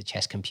against the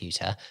chess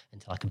computer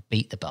until I could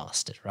beat the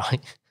bastard,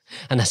 right?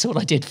 And that's all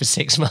I did for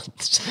 6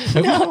 months.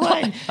 No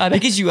way.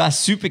 Because you are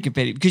super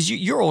competitive. Because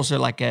you're also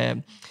like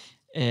a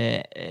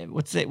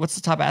what's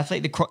the type of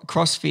athlete? The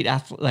CrossFit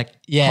athlete, like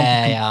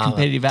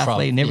competitive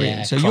athlete and everything.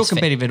 Yeah, so you're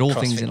competitive at all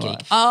things in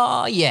life.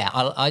 Oh yeah,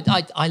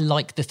 I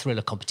like the thrill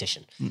of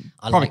competition.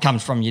 Probably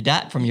comes from your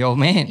dad, from your old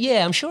man.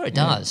 Yeah, I'm sure it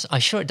does.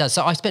 I'm sure it does.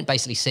 So I spent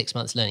basically 6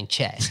 months learning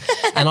chess,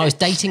 and I was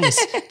dating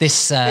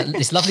this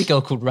lovely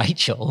girl called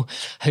Rachel,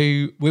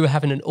 who we were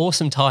having an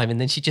awesome time, and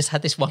then she just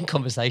had this one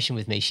conversation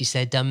with me. She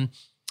said,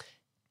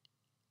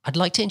 "I'd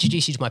like to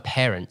introduce you to my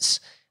parents,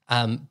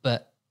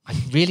 but I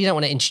really don't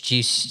want to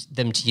introduce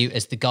them to you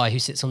as the guy who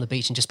sits on the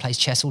beach and just plays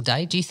chess all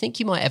day. Do you think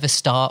you might ever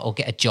start or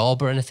get a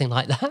job or anything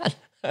like that?"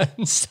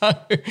 And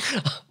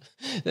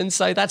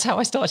so that's how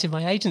I started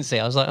my agency.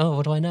 I was like, oh,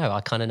 what do I know? I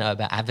kind of know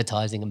about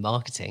advertising and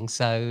marketing.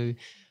 So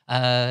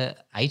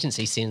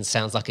agency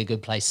sounds like a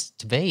good place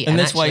to be. And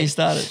that's why you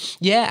started.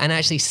 Yeah, and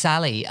actually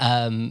Sally,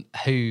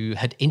 who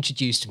had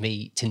introduced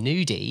me to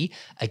Nudie,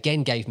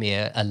 again gave me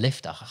a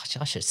lift off.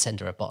 I should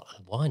send her a bottle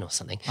of wine or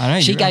something. I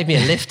know, she gave me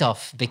a lift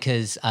off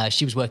because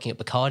she was working at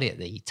Bacardi at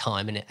the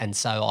time, and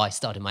so I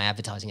started my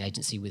advertising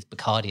agency with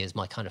Bacardi as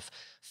my kind of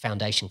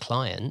foundation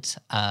client,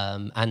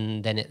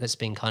 and then it's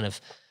been kind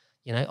of,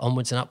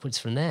 onwards and upwards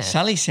from there.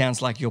 Sally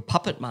sounds like your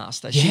puppet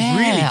master. She's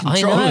really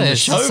controlling the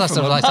show. It's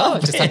from like,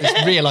 above. just had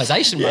this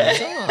realization moment.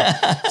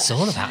 It's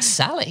all about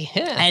Sally.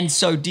 Yeah. And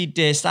so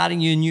did starting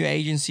your new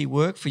agency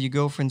work for your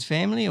girlfriend's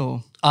family,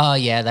 or? Oh,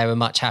 yeah, they were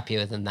much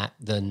happier than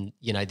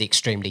the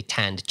extremely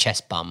tanned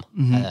chest bum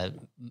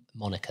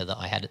moniker that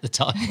I had at the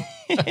time.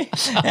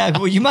 Yeah,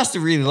 well, you must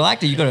have really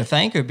liked her. You got to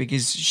thank her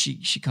because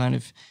she kind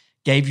of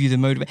gave you the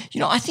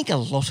motivation. I think a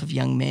lot of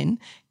young men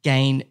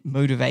gain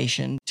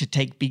motivation to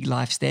take big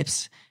life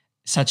steps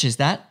such as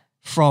that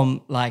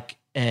from like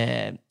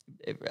a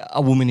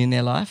woman in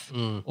their life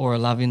or a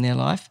love in their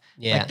life.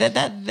 Yeah. Like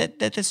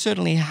that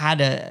certainly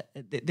had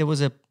there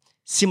was a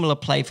similar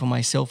play for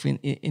myself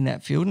in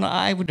that field, and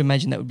I would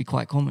imagine that would be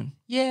quite common.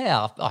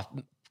 Yeah,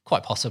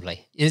 quite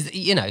possibly.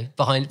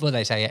 Behind what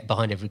they say,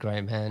 behind every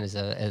great man is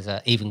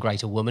a even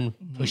greater woman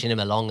pushing him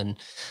along, and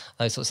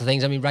those sorts of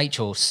things. I mean,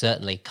 Rachel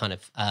certainly kind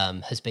of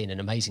has been an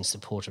amazing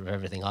supporter of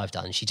everything I've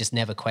done. She just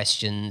never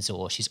questions,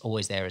 or she's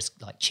always there as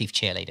like chief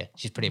cheerleader.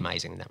 She's pretty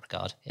amazing in that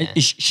regard. Yeah.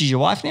 She's your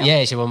wife now? Yeah,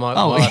 she's my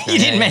wife. You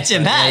didn't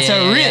mention that,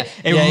 so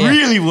it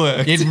really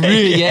worked. It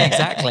really, yeah,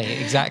 exactly.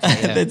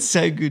 Yeah. That's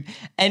so good.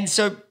 And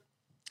so,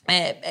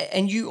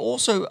 and you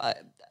also,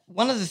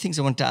 one of the things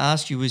I wanted to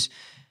ask you was,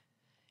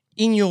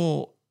 in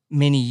your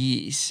many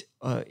years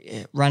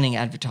running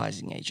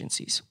advertising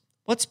agencies,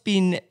 what's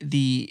been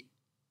the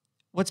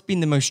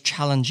most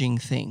challenging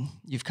thing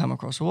you've come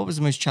across, or what was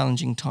the most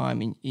challenging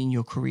time in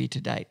your career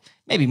to date?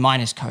 Maybe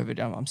minus COVID.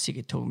 I'm sick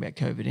of talking about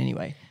COVID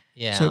anyway.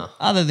 Yeah. So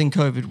other than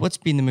COVID, what's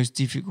been the most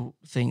difficult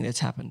thing that's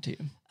happened to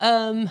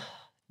you?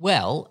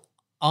 Well,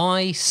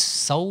 I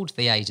sold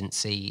the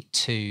agency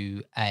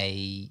to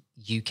a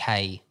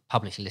UK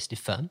publicly listed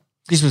firm.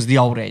 This was the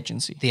old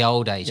agency. The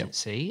old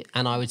agency. Yep.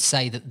 And I would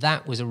say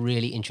that was a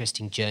really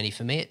interesting journey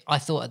for me. I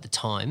thought at the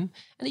time,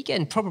 and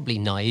again, probably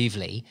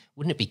naively,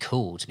 wouldn't it be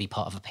cool to be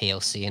part of a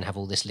PLC and have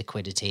all this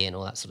liquidity and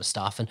all that sort of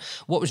stuff? And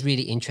what was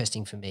really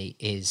interesting for me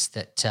is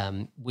that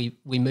we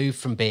moved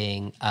from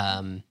being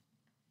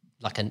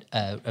like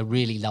a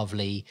really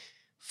lovely,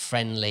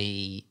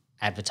 friendly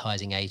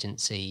advertising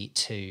agency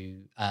to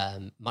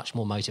much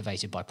more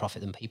motivated by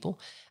profit than people,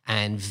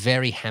 and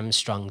very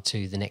hamstrung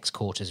to the next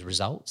quarter's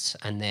results.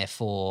 And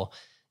therefore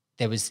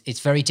it's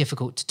very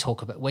difficult to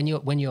talk about when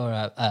you're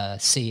a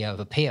CEO of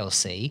a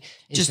PLC.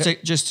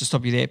 Just to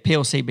stop you there,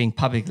 PLC being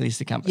publicly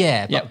listed company.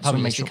 Yeah,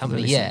 publicly listed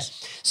company. Yeah.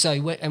 So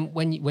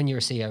when you're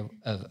a CEO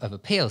of a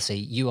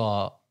PLC, you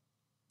are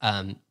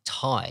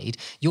tied.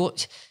 Your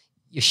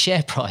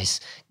share price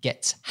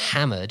gets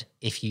hammered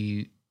if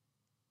you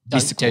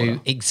don't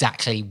do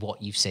exactly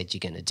what you've said you're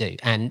going to do.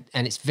 And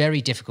it's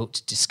very difficult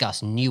to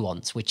discuss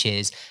nuance, which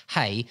is,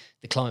 hey,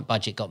 the client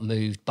budget got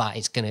moved, but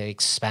it's going to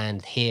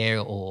expand here,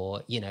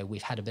 or,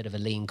 we've had a bit of a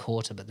lean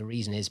quarter, but the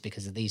reason is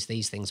because of these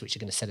things which are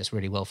going to set us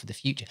really well for the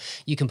future.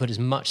 You can put as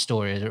much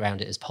story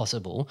around it as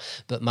possible,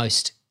 but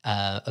most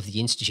of the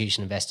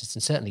institutional investors,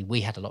 and certainly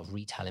we had a lot of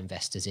retail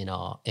investors in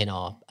our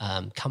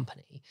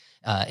company,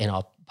 in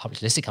our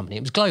publicly listed company.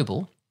 It was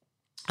global.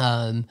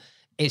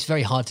 It's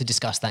very hard to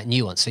discuss that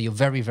nuance. So you're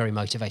very, very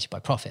motivated by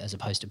profit as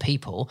opposed to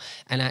people.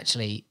 And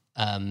actually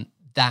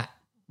that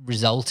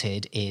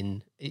resulted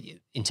in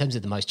terms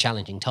of the most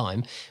challenging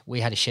time,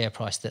 we had a share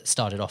price that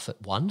started off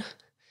at £1,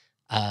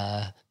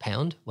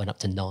 went up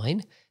to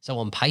 9. So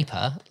on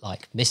paper,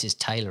 like Mrs.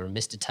 Taylor and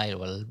Mr. Taylor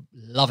were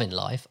loving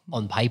life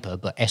on paper,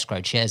 but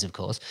escrowed shares, of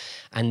course.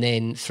 And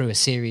then through a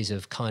series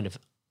of kind of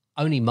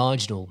only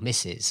marginal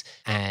misses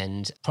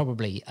and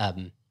probably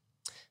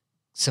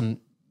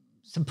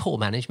some poor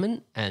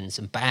management and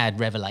some bad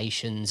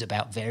revelations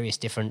about various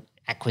different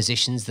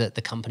acquisitions that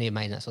the company had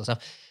made and that sort of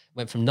stuff.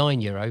 Went from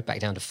 €9 back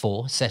down to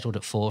 4, settled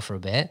at 4 for a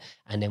bit,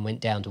 and then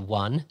went down to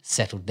 1,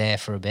 settled there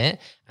for a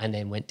bit, and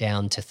then went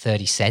down to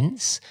 30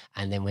 cents,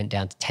 and then went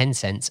down to 10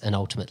 cents and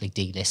ultimately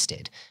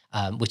delisted,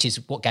 which is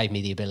what gave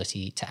me the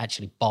ability to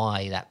actually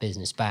buy that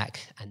business back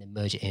and then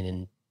merge it in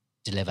and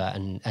deliver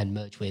and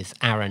merge with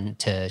Aaron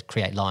to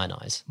create Lion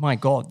Eyes. My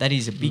God, that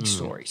is a big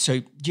story.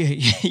 So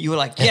you were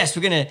like, yes,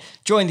 we're going to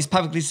join this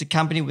public listed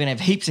company. We're going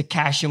to have heaps of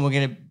cash and we're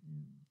going to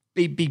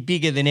be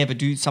bigger than ever,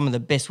 do some of the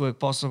best work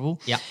possible.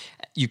 Yeah.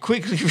 You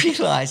quickly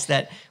realized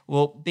that,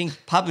 well, being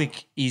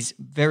public is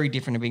very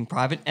different to being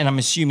private. And I'm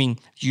assuming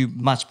you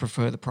much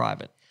prefer the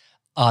private.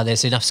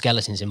 There's enough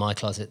skeletons in my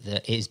closet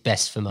that it is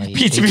best for me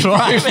to be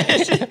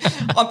private.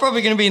 I'm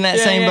probably going to be in that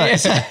same boat.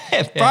 So,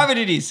 private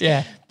it is.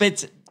 Yeah.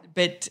 But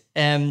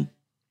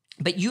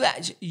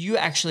you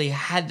actually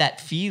had that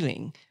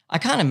feeling. I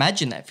can't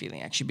imagine that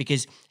feeling actually,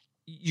 because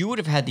you would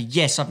have had the,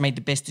 yes, I've made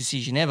the best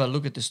decision ever,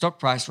 look at the stock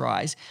price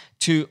rise,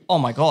 to, oh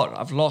my God,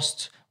 I've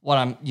lost what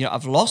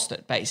I've lost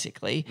it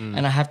basically,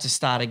 and I have to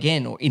start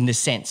again, or in the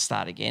sense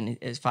start again,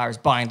 as far as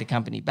buying the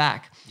company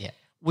back. Yeah.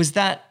 Was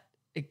that,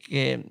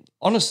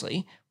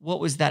 honestly, what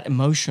was that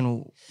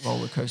emotional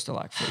roller coaster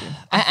like for you?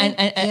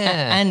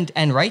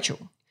 And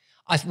Rachel?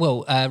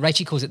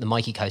 Rachel calls it the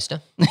Mikey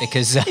coaster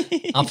because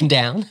up and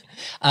down.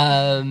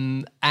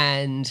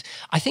 And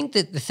I think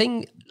that the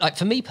thing, like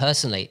for me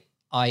personally,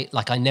 I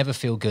never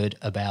feel good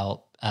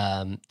about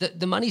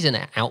the money's an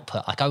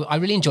output. Like I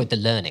really enjoyed the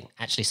learning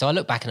actually. So I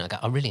look back and I go,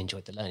 I really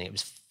enjoyed the learning. It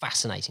was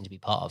fascinating to be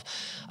part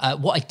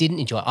of. What I didn't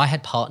enjoy, I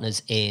had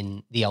partners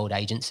in the old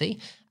agency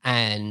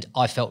and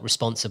I felt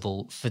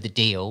responsible for the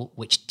deal,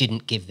 which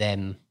didn't give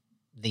them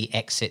the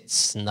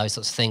exits and those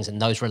sorts of things, and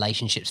those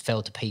relationships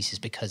fell to pieces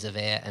because of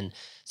it. And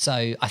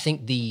so I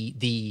think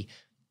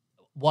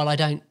while I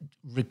don't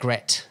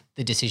regret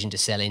the decision to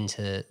sell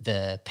into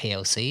the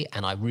PLC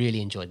and I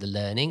really enjoyed the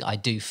learning, I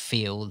do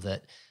feel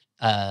that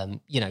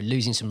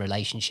losing some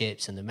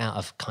relationships and the amount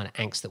of kind of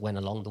angst that went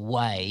along the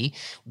way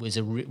was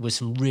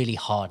some really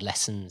hard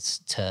lessons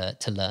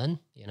to learn,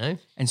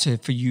 And so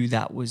for you,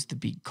 that was the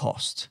big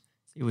cost.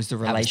 It was the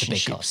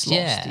relationships lost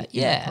in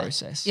the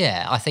process.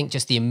 Yeah, I think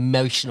just the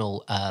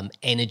emotional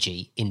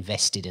energy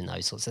invested in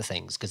those sorts of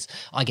things, because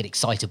I get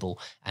excitable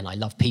and I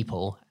love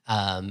people,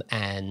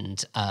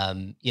 the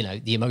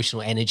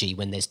emotional energy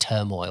when there's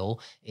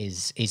turmoil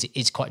is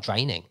quite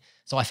draining.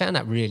 So I found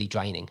that really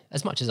draining.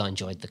 As much as I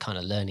enjoyed the kind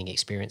of learning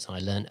experience, and I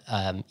learned,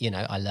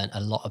 I learned a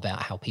lot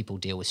about how people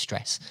deal with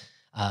stress.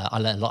 I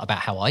learned a lot about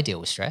how I deal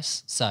with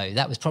stress. So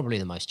that was probably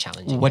the most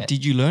challenging. What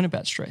did you learn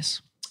about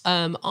stress?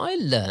 I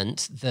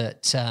learned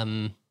that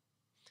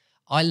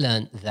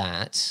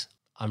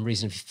I'm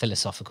reasonably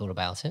philosophical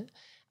about it.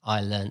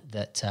 I learned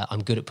that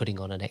I'm good at putting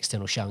on an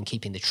external show and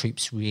keeping the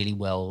troops really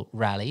well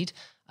rallied.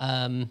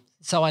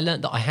 So I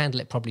learned that I handle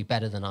it probably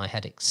better than I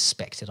had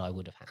expected I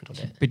would have handled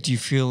it. But do you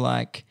feel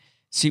like,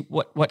 see,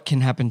 what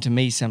can happen to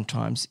me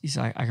sometimes is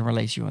I can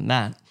relate to you on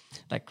that.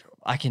 Like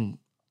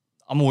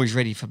I'm always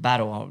ready for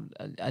battle.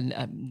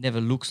 I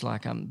never looks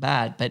like I'm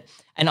bad,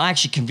 and I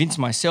actually convince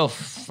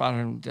myself I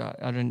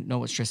don't know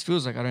what stress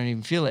feels like. I don't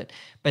even feel it.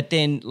 But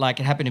then, like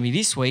it happened to me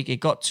this week, it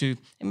got to,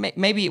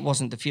 maybe it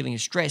wasn't the feeling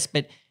of stress,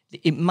 but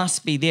it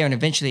must be there, and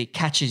eventually it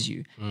catches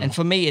you. And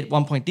for me, at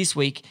one point this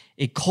week,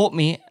 it caught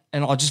me,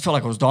 and I just felt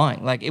like I was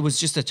dying. Like it was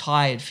just a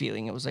tired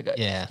feeling. It was like,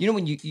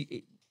 when you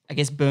I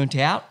guess burnt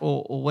out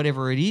or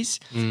whatever it is.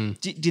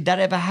 Did that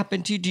ever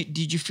happen to you?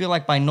 Did you feel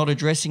like by not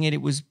addressing it,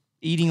 it was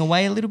eating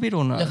away a little bit,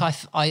 or no? Look, I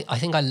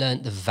think I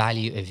learned the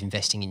value of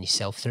investing in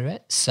yourself through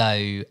it.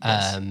 So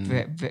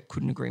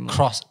couldn't agree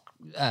more.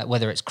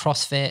 Whether it's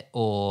CrossFit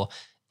or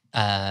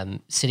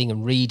sitting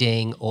and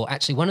reading, or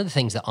actually one of the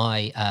things that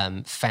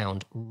I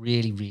found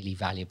really, really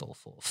valuable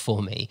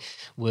for me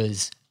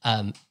was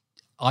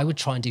I would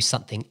try and do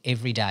something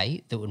every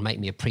day that would make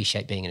me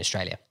appreciate being in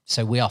Australia.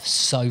 So we are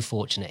so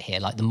fortunate here.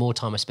 Like the more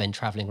time I spend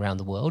traveling around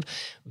the world,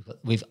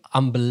 we've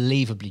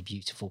unbelievably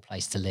beautiful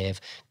place to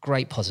live,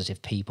 great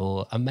positive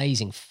people,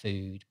 amazing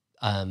food.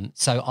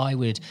 So I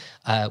would,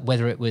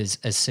 whether it was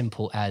as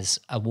simple as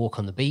a walk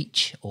on the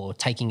beach or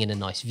taking in a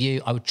nice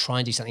view, I would try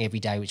and do something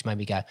every day which made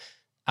me go,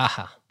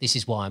 aha, this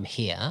is why I'm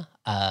here.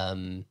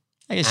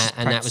 I guess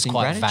and that was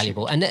quite gratitude.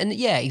 valuable. And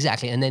yeah,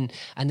 exactly. And then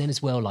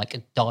as well, like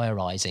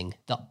diarising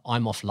that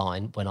I'm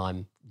offline when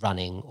I'm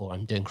running or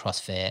I'm doing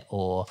CrossFit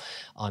or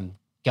I'm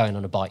going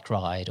on a bike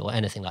ride or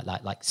anything like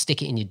that. Like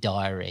stick it in your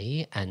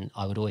diary, and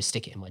I would always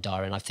stick it in my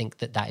diary. And I think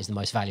that is the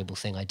most valuable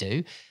thing I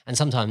do. And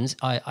sometimes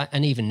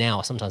and even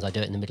now, sometimes I do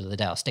it in the middle of the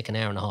day. I'll stick an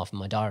hour and a half in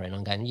my diary and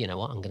I'm going, you know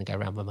what, I'm going to go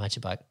around my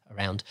motorbike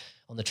around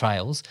on the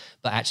trails.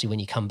 But actually when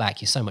you come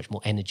back, you're so much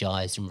more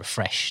energized and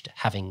refreshed,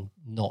 having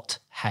not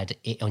had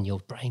it on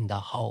your brain the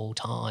whole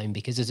time.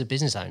 Because as a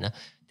business owner,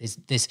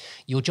 there's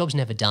your job's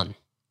never done.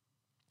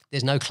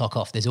 There's no clock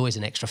off. There's always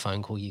an extra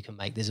phone call you can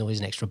make. There's always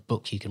an extra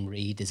book you can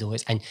read. There's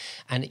always, and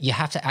you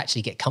have to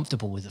actually get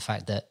comfortable with the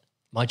fact that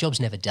my job's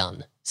never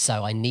done.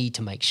 So I need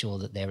to make sure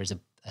that there is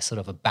a sort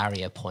of a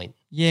barrier point.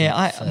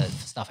 For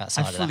stuff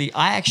outside of that.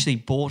 I actually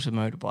bought a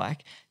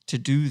motorbike to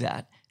do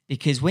that,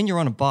 because when you're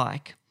on a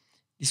bike,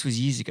 this was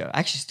years ago. I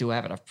actually still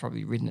have it. I've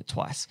probably ridden it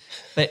twice,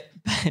 but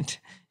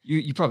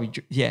you probably,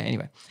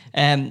 anyway.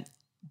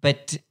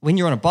 But when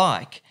you're on a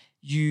bike,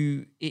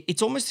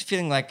 it's almost a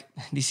feeling like,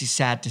 this is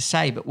sad to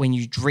say, but when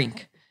you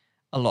drink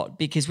a lot,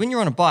 because when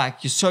you're on a bike,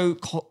 you're so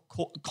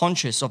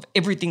conscious of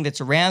everything that's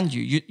around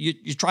you.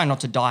 You're trying not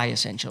to die,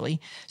 essentially.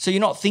 So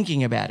you're not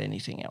thinking about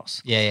anything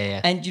else.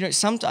 Yeah. And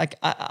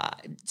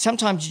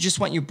sometimes you just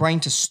want your brain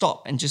to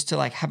stop and just to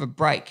like have a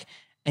break.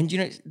 And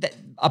that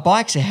a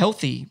bike's a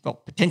healthy, well,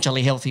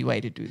 potentially healthy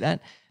way to do that.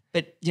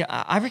 But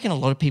I reckon a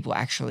lot of people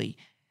actually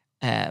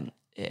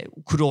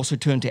could also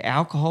turn to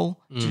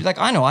alcohol. Like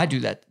I know I do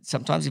that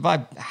sometimes. If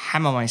I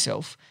hammer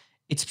myself,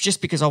 it's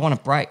just because I want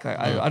to break. Like,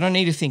 I don't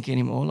need to think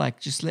anymore. Like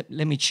just let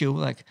me chill.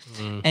 Like,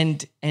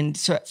 and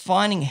so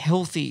finding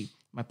healthy.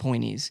 My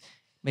point is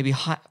maybe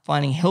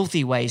finding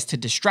healthy ways to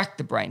distract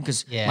the brain.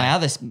 Because my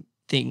other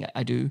thing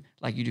I do,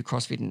 like you do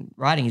CrossFit and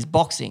riding, is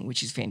boxing,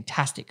 which is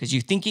fantastic because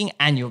you're thinking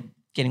and you're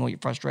getting all your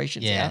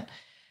frustrations Yeah. out.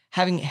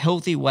 Having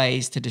healthy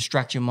ways to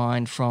distract your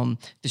mind from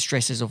the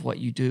stresses of what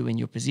you do in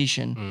your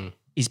position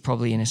is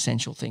probably an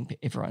essential thing that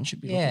everyone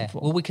should be looking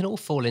for. Well, we can all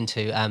fall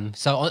into.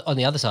 So on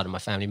the other side of my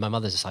family, my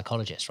mother's a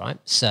psychologist, right?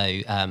 So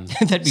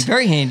That'd be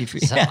very handy for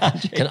you. so I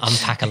can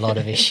unpack a lot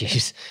of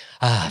issues,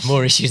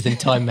 more issues than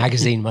Time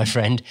Magazine, my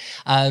friend.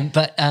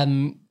 But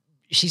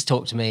she's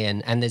talked to me,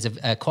 and there's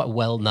a quite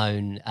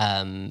well-known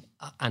and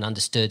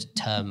understood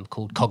term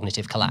called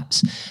cognitive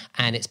collapse.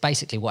 And it's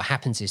basically what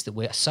happens is that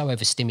we're so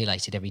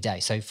overstimulated every day.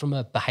 So from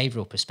a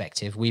behavioral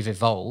perspective, we've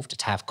evolved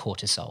to have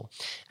cortisol.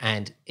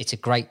 And it's a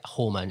great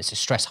hormone. It's a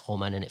stress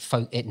hormone, and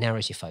it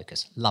narrows your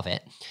focus. Love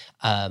it.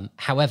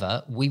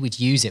 However, we would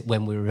use it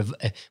when we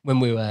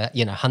were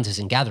hunters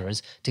and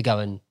gatherers to go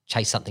and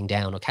chase something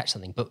down or catch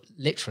something. But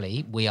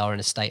literally, we are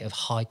in a state of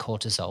high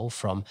cortisol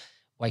from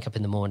wake up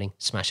in the morning,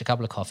 smash a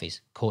couple of coffees,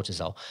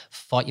 cortisol.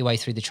 Fight your way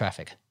through the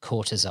traffic,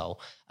 cortisol.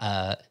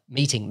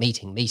 Meeting,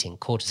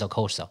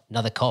 cortisol.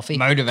 Another coffee,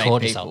 Motivate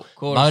cortisol. people,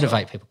 cortisol.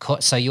 Motivate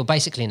people. So you're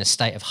basically in a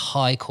state of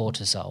high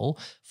cortisol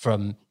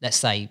from, let's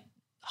say,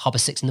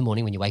 6:30 in the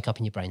morning when you wake up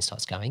and your brain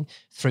starts going,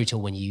 through till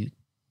when you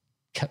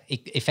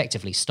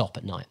effectively stop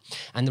at night.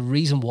 And the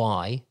reason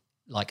why,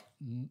 like,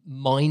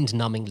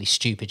 mind-numbingly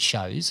stupid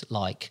shows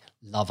like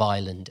Love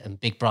Island and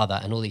Big Brother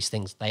and all these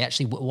things, they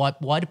actually,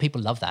 why do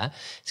people love that?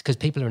 It's because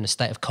people are in a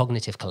state of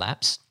cognitive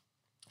collapse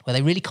where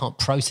they really can't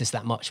process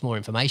that much more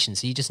information.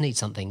 So you just need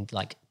something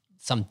like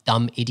some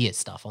dumb idiot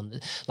stuff on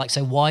the, like,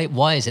 so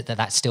why is it that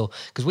that's still,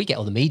 because we get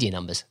all the media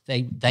numbers,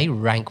 they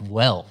rank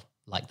well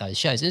like those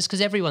shows. And it's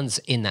because everyone's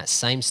in that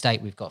same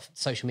state. We've got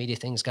social media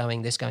things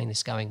going, this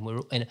going.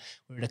 We're in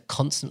a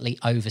constantly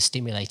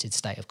overstimulated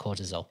state of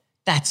cortisol.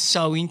 That's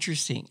so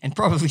interesting and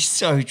probably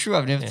so true.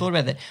 I've never thought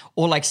about that.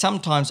 Or like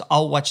sometimes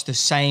I'll watch the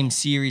same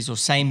series or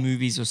same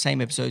movies or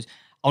same episodes.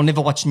 I'll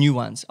never watch new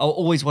ones. I'll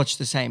always watch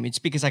the same. It's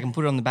because I can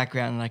put it on the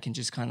background and I can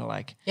just kind of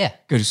like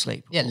go to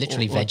sleep. Yeah,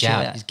 literally or veg chill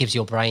out. It gives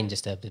your brain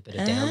just a bit of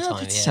downtime.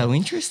 That's so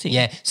interesting.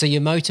 Yeah, so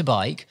your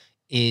motorbike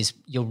is,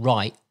 you're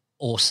right,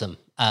 awesome.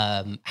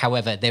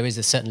 However, there is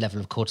a certain level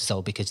of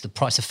cortisol because the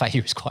price of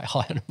failure is quite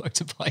high on a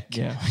motorbike.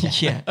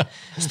 Yeah.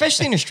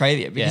 Especially in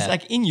Australia because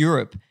like in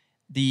Europe,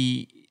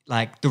 the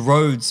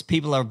roads,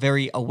 people are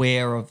very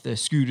aware of the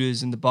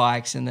scooters and the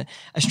bikes, and the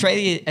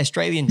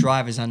Australian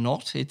drivers are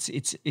not.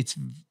 It's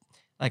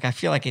like, I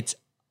feel like it's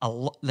a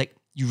lot, like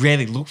you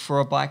rarely look for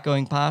a bike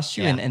going past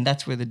you, and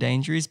that's where the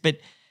danger is.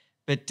 But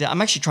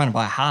I'm actually trying to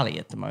buy a Harley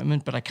at the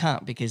moment, but I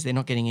can't because they're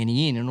not getting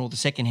any in, and all the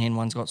secondhand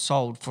ones got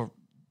sold for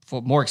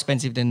more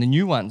expensive than the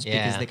new ones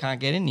because they can't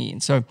get any in.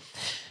 So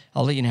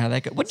I'll let you know how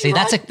that goes.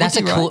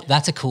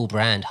 That's a cool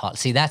brand.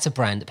 See, that's a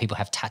brand that people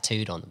have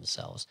tattooed on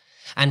themselves.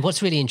 And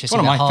what's really interesting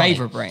about Harley,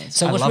 favorite brands.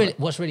 So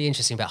what's really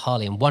interesting about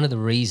Harley, and one of the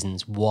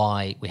reasons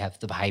why we have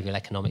the behavioral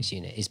economics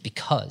unit, is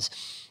because,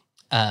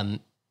 and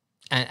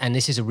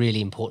this is a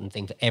really important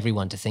thing for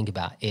everyone to think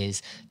about,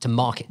 is to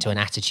market to an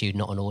attitude,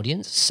 not an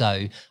audience.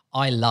 So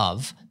I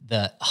love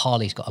that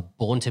Harley's got a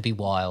born to be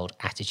wild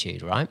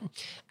attitude, right?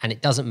 And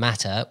it doesn't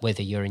matter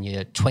whether you're in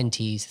your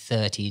 20s,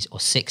 30s or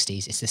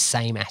 60s, it's the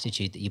same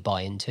attitude that you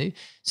buy into.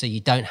 So you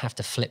don't have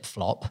to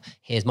flip-flop.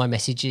 Here's my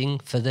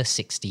messaging for the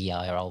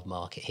 60-year-old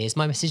market. Here's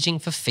my messaging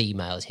for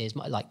females. Here's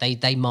my, like,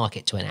 they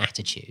market to an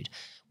attitude,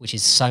 which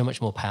is so much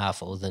more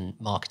powerful than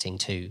marketing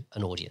to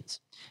an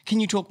audience. Can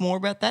you talk more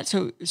about that?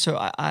 So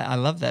I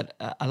love that.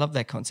 I love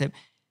that concept.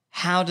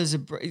 How does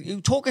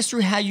talk us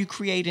through how you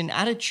create an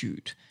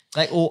attitude,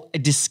 or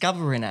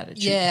discover an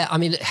attitude? Yeah, I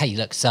mean, hey,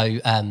 look. So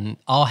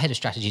our head of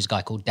strategy is a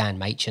guy called Dan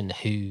Machin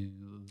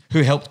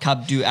who helped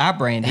Cub do our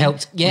branding,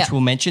 which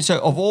we'll mention. So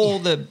of all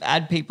the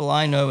ad people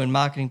I know and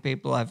marketing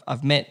people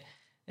I've met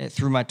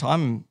through my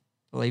time, and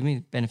believe me,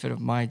 the benefit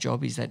of my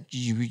job is that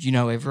you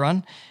know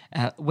everyone.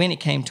 When it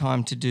came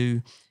time to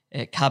do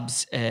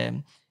Cub's.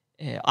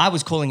 I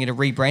was calling it a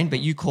rebrand,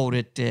 but you called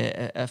it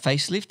a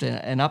facelift,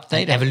 an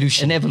update,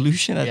 an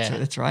evolution.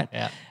 That's right.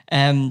 Yeah.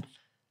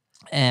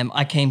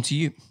 I came to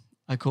you.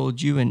 I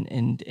called you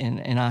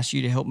and asked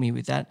you to help me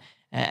with that.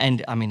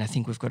 And I mean, I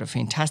think we've got a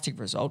fantastic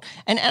result.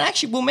 And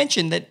actually, we'll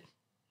mention that.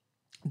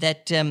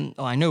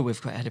 I know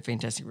we've had a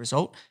fantastic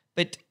result,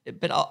 but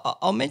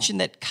I'll mention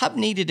that Cub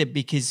needed it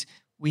because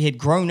we had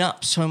grown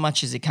up so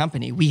much as a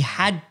company. We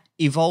had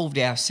evolved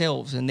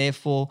ourselves, and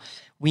therefore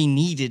we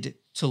needed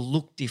to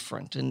look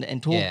different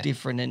and talk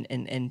different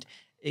and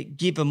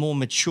give a more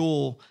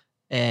mature,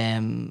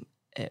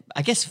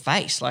 I guess,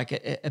 face, like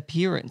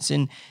appearance.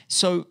 And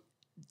so,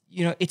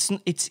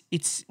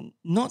 it's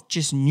not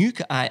just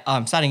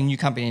I'm starting a new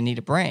company and need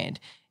a brand.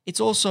 It's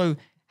also,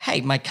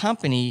 hey, my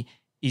company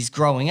is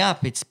growing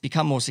up. It's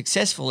become more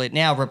successful. It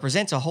now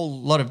represents a whole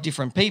lot of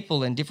different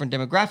people and different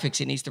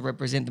demographics. It needs to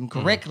represent them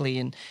correctly.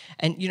 And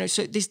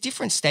so there's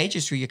different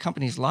stages through your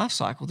company's life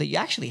cycle that you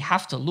actually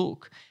have to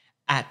look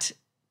at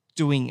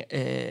doing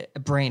a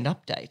brand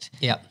update.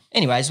 Yeah.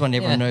 Anyway, I just wanted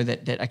everyone to know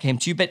that I came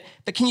to you. But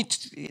can you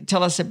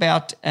tell us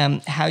about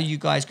how you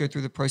guys go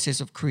through the process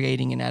of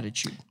creating an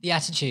attitude? The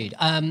attitude.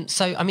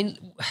 So, I mean,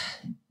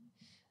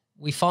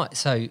 we find,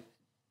 so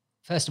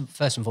First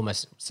and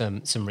foremost,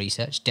 some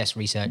research, desk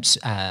research,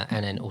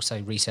 and then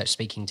also research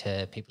speaking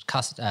to people's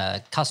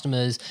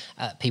customers,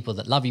 people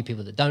that love you,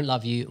 people that don't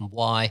love you, and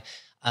why.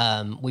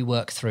 We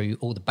work through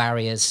all the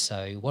barriers.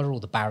 So what are all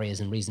the barriers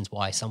and reasons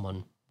why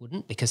someone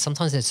wouldn't? Because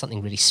sometimes there's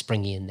something really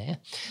springy in there.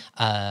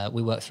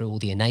 We work through all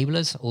the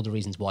enablers, all the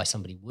reasons why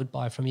somebody would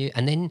buy from you.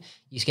 And then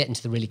you get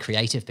into the really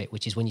creative bit,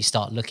 which is when you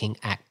start looking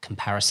at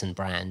comparison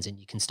brands and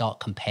you can start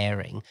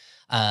comparing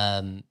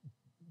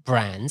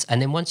brands.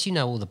 And then once you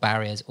know all the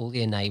barriers, all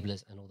the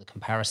enablers and all the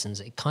comparisons,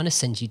 it kind of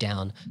sends you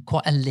down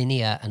quite a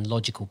linear and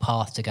logical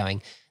path to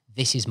going,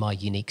 this is my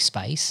unique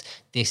space.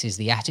 This is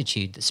the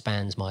attitude that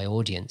spans my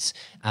audience.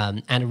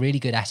 And a really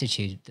good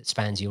attitude that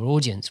spans your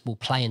audience will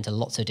play into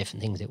lots of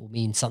different things. It will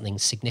mean something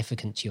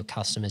significant to your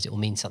customers. It will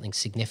mean something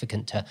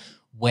significant to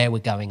where we're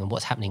going and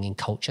what's happening in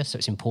culture. So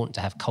it's important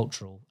to have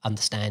cultural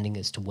understanding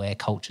as to where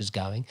culture's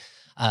going.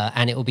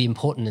 And it will be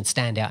important and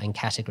stand out in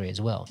category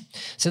as well.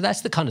 So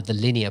that's the kind of the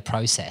linear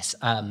process.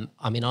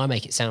 I mean, I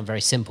make it sound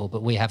very simple,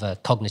 but we have a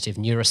cognitive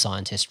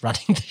neuroscientist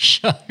running the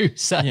show.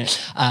 So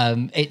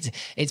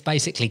it's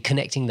basically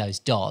connecting those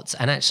dots.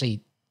 And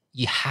actually,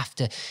 you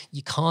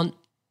can't,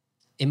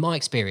 in my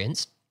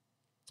experience,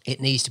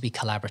 it needs to be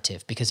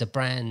collaborative, because a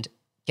brand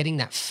getting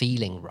that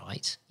feeling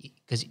right,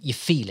 because you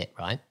feel it,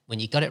 right? When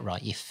you got it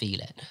right, you feel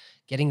it.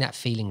 Getting that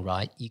feeling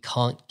right, you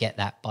can't get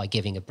that by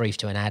giving a brief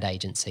to an ad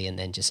agency and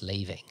then just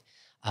leaving.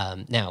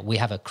 Now, we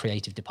have a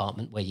creative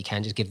department where you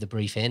can just give the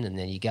brief in and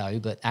then you go,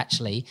 but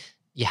actually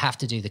you have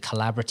to do the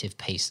collaborative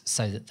piece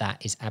so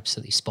that is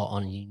absolutely spot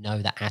on and you know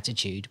that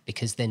attitude,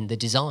 because then the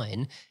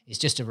design is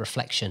just a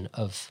reflection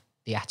of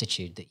the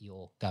attitude that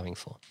you're going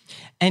for.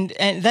 And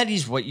that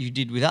is what you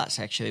did with us,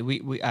 actually.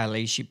 We our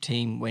leadership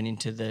team went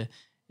into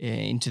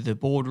the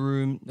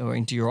boardroom or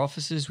into your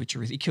offices, which are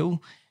really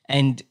cool.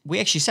 And we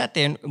actually sat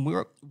there and we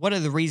were, what are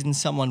the reasons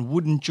someone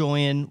wouldn't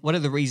join? What are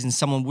the reasons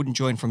someone wouldn't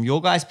join from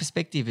your guys'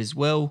 perspective as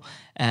well,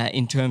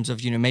 in terms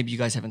of, maybe you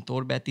guys haven't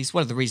thought about this.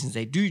 What are the reasons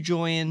they do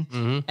join?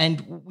 Mm-hmm.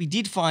 And we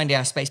did find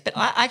our space. But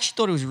I actually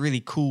thought it was a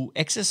really cool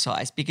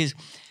exercise, because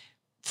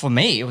for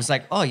me, it was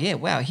like, oh, yeah,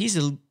 wow, here's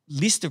a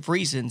list of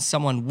reasons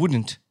someone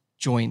wouldn't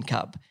join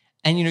Cub.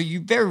 And, you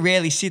very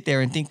rarely sit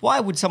there and think, why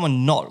would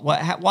someone not? Why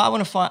I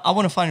want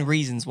to find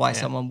reasons why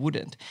someone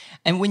wouldn't.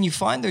 And when you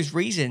find those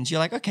reasons,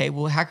 you're like, okay,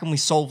 well, how can we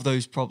solve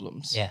those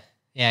problems? Yeah.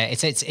 Yeah,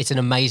 it's an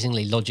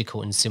amazingly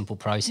logical and simple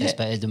process,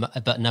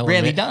 but no one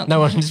rarely done. No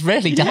one's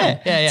rarely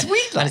done. Yeah. It's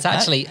weird like and it's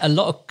actually a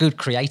lot of good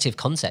creative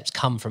concepts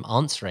come from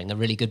answering a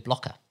really good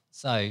blocker.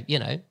 So,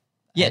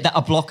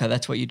 a blocker,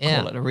 that's what you'd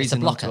call it, a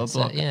reason not to a blocker.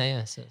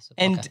 So it's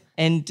a blocker.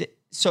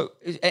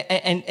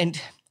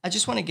 And I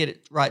just want to get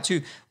it right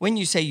too. When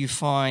you say you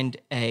find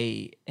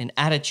an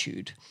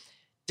attitude,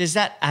 does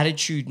that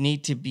attitude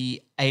need to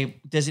be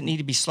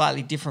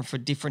slightly different for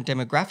different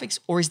demographics,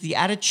 or is the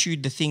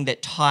attitude the thing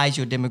that ties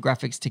your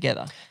demographics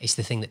together? It's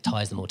the thing that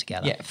ties them all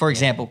together. Yeah. For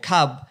example,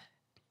 Cub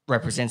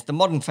represents the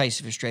modern face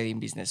of Australian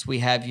business. We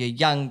have your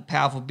young,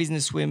 powerful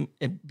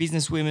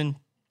businesswomen,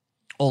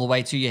 all the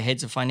way to your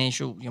heads of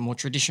financial, your more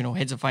traditional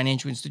heads of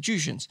financial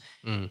institutions.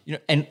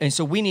 And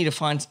so we need to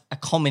find a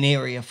common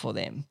area for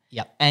them.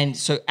 Yep. And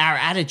so our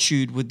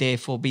attitude would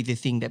therefore be the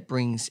thing that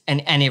brings,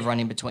 and everyone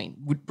in between,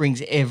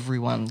 brings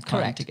everyone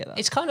kind of together.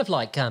 It's kind of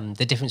like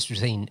the difference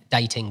between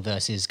dating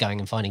versus going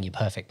and finding your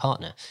perfect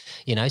partner.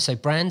 So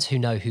brands who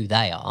know who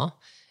they are,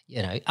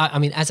 I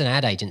mean, as an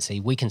ad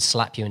agency, we can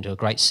slap you into a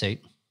great suit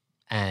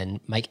and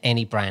make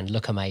any brand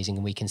look amazing,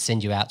 and we can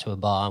send you out to a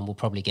bar and we'll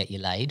probably get you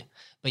laid.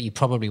 But you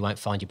probably won't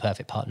find your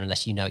perfect partner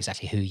unless you know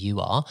exactly who you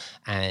are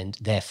and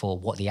therefore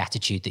what the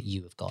attitude that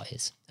you have got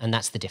is. And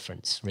that's the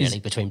difference, really,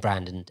 between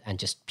brand and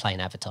just plain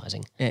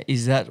advertising.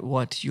 Is that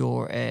what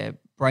your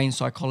brain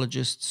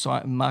psychologist,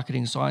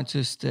 marketing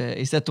scientist,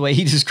 is that the way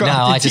he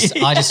described it?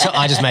 No, I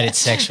just made it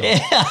sexual.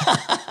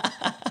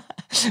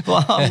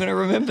 Well, I'm going to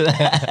remember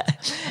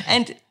that.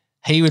 And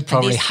he would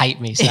probably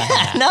hate me saying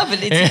that. No, but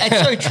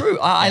it's so true.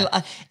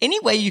 I any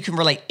way you can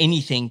relate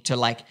anything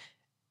to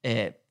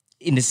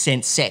in a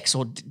sense, sex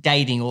or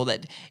dating or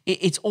that,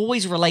 it's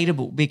always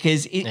relatable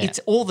because it's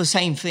all the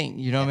same thing.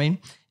 You know what I mean?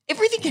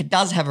 Everything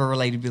does have a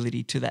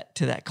relatability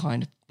to that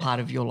kind of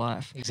part of your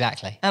life.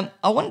 Exactly.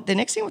 The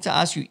next thing I want to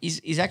ask you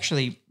is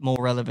actually more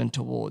relevant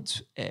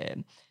towards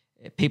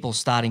people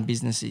starting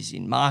businesses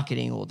in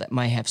marketing or that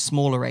may have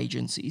smaller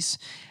agencies,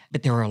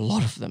 but there are a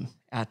lot of them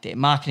out there.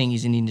 Marketing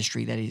is an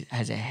industry that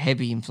has a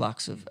heavy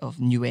influx of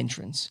new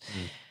entrants.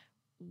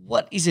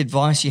 What is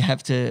advice you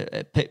have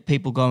to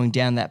people going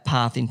down that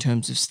path in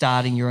terms of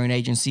starting your own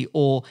agency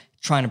or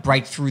trying to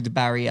break through the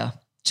barrier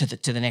to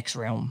the next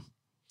realm?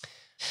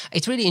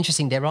 It's really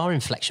interesting. There are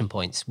inflection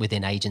points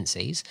within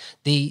agencies.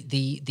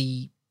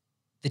 The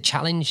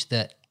challenge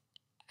that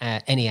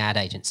any ad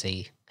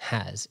agency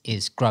has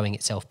is growing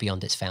itself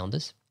beyond its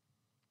founders,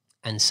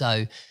 and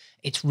so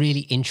it's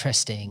really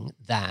interesting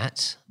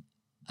that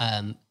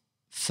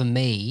for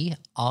me,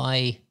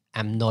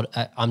 I'm not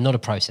a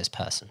process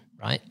person.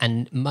 Right.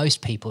 And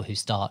most people who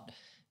start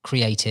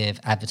creative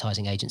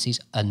advertising agencies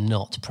are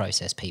not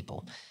process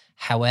people.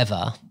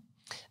 However,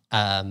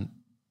 to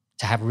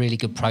to have really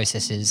good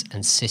processes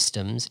and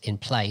systems in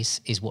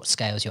place is what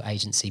scales your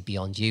agency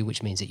beyond you,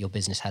 which means that your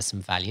business has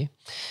some value.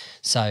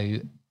 So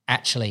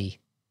actually,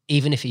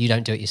 even if you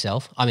don't do it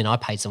yourself, I mean, I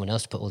paid someone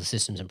else to put all the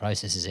systems and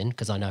processes in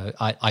because I know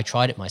I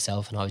tried it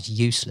myself and I was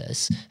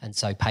useless, and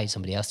so paid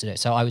somebody else to do it.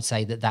 So I would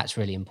say that that's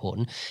really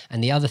important.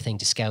 And the other thing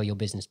to scale your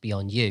business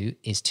beyond you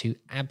is to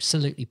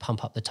absolutely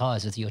pump up the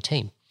tires with your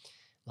team.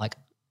 Like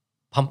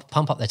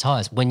pump up their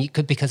tires when you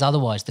could, because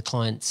otherwise the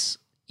clients,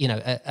 an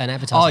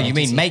advertising you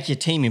mean agency, make your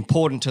team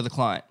important to the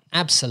client?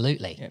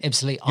 Absolutely. Yeah.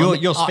 Absolutely.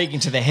 You're speaking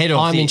to the head of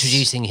I'm this.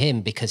 introducing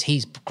him because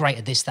he's great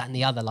at this, that, and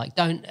the other. Like,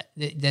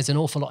 there's an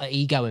awful lot of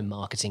ego in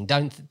marketing.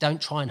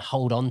 Don't try and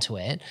hold on to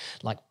it.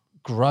 Like,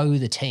 grow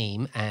the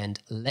team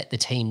and let the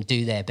team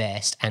do their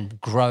best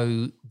and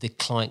grow the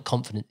client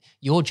confidence.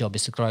 Your job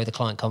is to grow the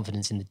client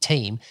confidence in the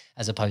team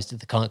as opposed to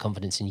the client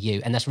confidence in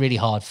you. And that's really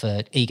hard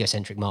for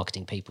egocentric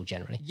marketing people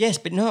generally. Yes,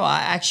 but no,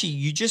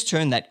 you just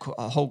turned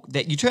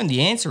you turned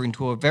the answer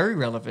into a very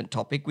relevant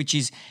topic, which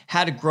is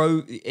how to grow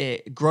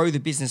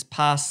the business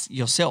past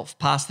yourself,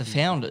 past the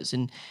founders.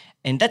 And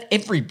that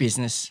every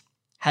business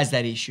has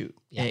that issue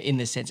in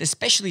the sense,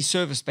 especially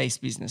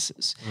service-based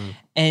businesses.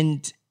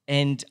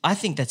 And I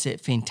think that's a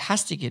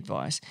fantastic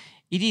advice.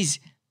 It is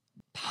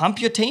pump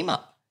your team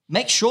up.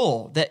 Make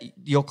sure that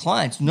your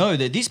clients know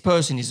that this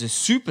person is a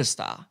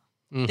superstar.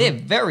 Mm-hmm. They're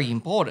very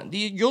important.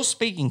 You're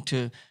speaking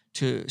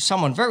to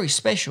someone very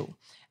special.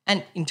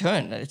 And in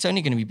turn, it's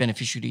only going to be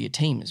beneficial to your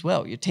team as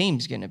well. Your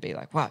team's going to be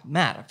like, wow,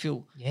 Matt, I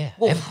feel... Yeah.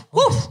 Woof.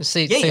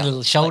 See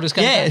little shoulders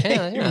going back.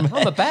 Yeah,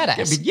 I'm a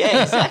badass.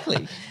 Yeah,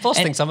 exactly. Boss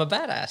thinks I'm a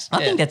badass.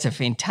 I think that's a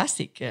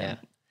fantastic...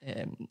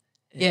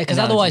 because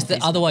otherwise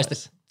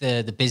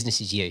the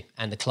business is you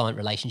and the client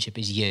relationship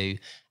is you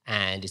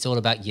and it's all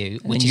about you,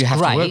 which is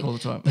great. To work all the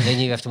time. Then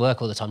you have to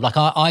work all the time. Like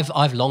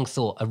I've long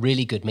thought a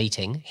really good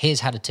meeting. Here's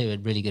how to do a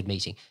really good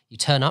meeting. You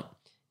turn up,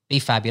 be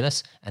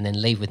fabulous, and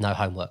then leave with no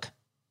homework.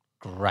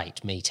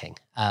 Great meeting.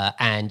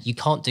 And you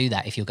can't do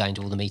that if you're going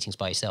to all the meetings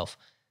by yourself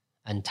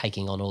and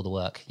taking on all the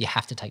work. You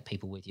have to take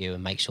people with you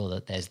and make sure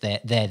that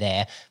they're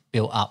there,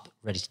 built up,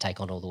 ready to take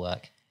on all the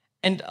work.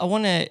 And I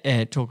want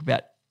to talk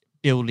about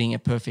building a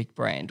perfect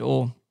brand,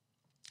 or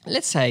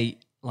let's say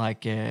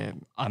like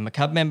I'm a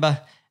Cub member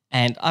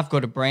and I've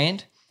got a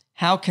brand.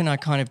 How can I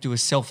kind of do a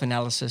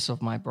self-analysis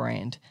of my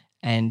brand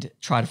and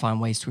try to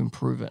find ways to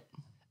improve it?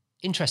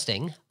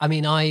 Interesting. I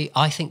mean,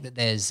 I think that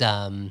there's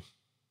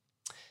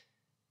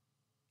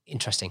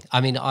interesting.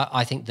 I mean,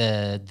 I think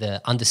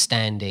the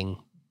understanding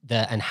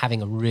and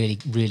having a really,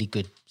 really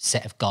good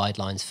set of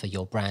guidelines for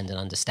your brand and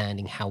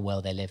understanding how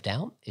well they're lived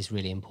out is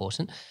really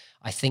important.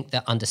 I think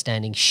that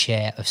understanding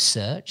share of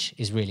search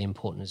is really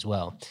important as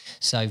well.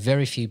 So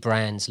very few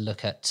brands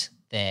look at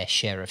their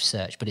share of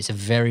search, but it's a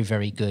very,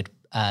 very good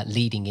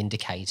leading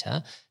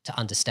indicator to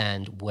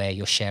understand where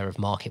your share of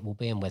market will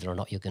be and whether or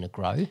not you're going to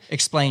grow.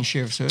 Explain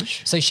share of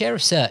search. So share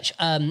of search.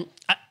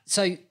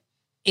 So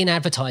in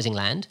advertising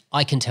land,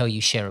 I can tell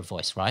you share of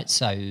voice, right?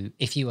 So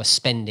if you are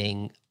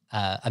spending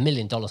 $1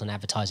 million on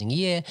advertising a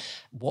year,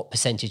 what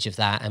percentage of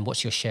that and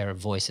what's your share of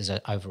voice as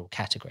an overall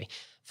category?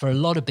 For a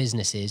lot of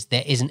businesses,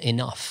 there isn't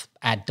enough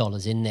ad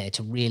dollars in there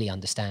to really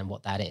understand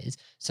what that is.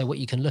 So what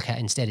you can look at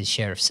instead is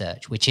share of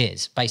search, which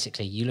is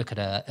basically you look at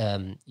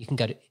you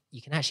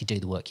can actually do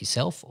the work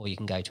yourself, or you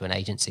can go to an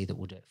agency that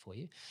will do it for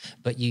you.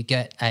 But you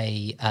get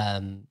a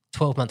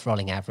 12-month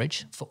rolling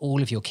average for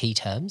all of your key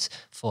terms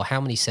for how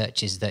many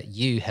searches that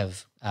you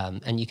have,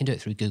 and you can do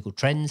it through Google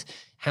Trends,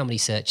 how many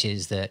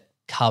searches that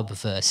Cub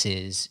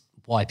versus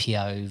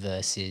YPO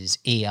versus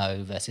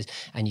EO versus,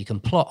 and you can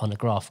plot on a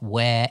graph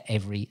where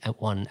every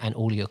one and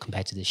all your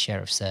competitors'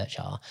 share of search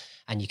are.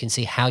 And you can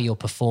see how you're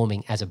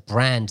performing as a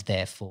brand,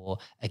 therefore,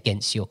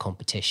 against your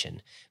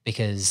competition,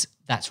 because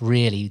that's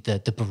really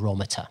the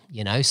barometer,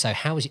 So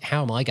how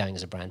am I going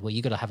as a brand? Well,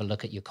 you've got to have a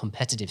look at your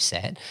competitive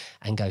set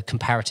and go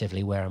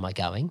comparatively, where am I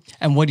going?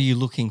 And what are you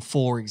looking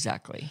for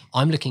exactly?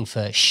 I'm looking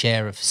for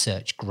share of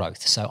search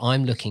growth. So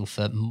I'm looking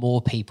for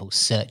more people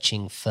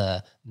searching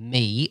for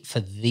me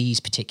for these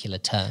particular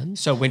terms.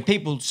 So when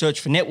people search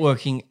for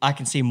networking, I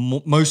can see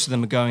most of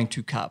them are going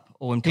to Cub.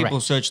 Or when people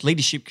search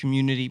leadership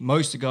community,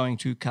 most are going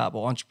to Cub,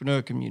 or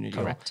entrepreneur community.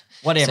 Correct.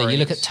 Or whatever. So you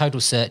look at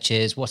total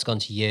searches, what's gone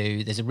to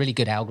you. There's a really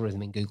good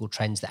algorithm in Google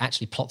Trends that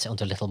actually plots it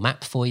onto a little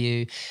map for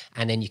you.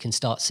 And then you can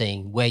start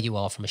seeing where you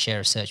are from a share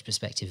of search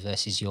perspective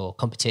versus your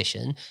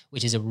competition,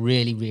 which is a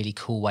really, really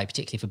cool way,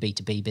 particularly for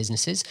B2B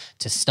businesses,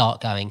 to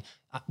start going,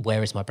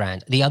 where is my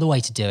brand? The other way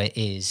to do it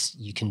is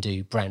you can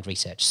do brand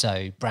research,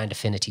 so brand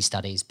affinity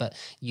studies, but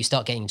you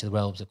start getting into the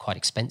realms of quite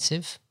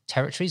expensive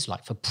territories,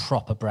 like for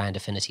proper brand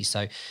affinity.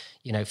 So,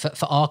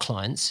 for our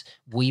clients,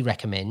 we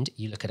recommend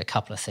you look at a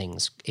couple of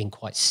things in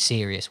quite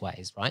serious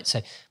ways, right?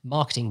 So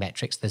marketing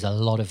metrics, there's a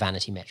lot of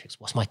vanity metrics.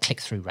 What's my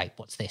click-through rate?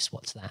 What's this?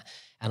 What's that?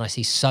 And I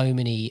see so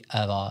many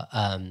of our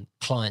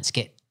clients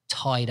get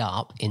tied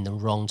up in the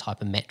wrong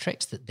type of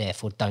metrics that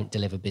therefore don't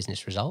deliver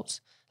business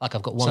results. Like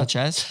I've got one, such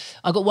as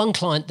I've got one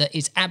client that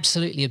is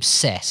absolutely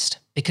obsessed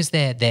because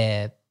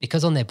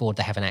on their board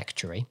they have an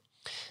actuary.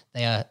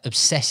 they are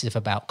obsessive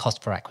about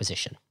cost per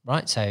acquisition,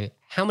 right? So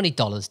how many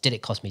dollars did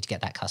it cost me to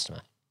get that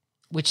customer?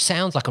 Which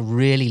sounds like a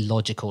really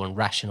logical and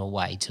rational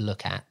way to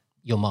look at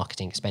your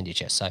marketing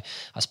expenditure. So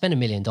I spend $1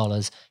 million.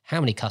 How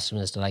many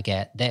customers did I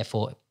get?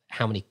 Therefore,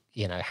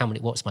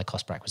 what's my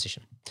cost per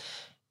acquisition?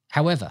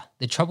 However,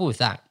 the trouble with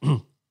that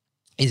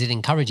is it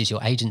encourages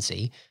your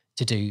agency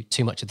to do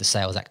too much of the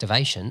sales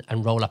activation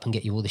and roll up and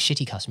get you all the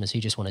shitty customers who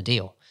just want a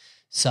deal.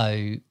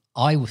 So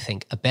I would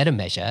think a better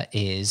measure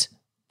is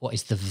what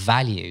is the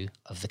value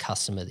of the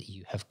customer that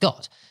you have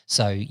got.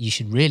 So you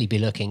should really be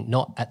looking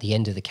not at the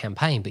end of the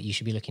campaign, but you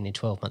should be looking in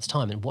 12 months'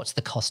 time and what's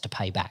the cost to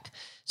pay back.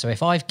 So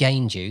if I've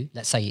gained you,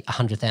 let's say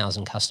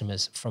 100,000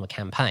 customers from a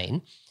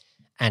campaign,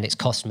 and it's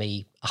cost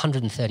me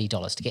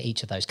 $130 to get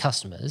each of those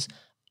customers,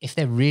 if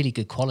they're really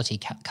good quality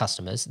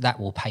customers, that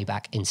will pay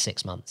back in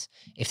 6 months.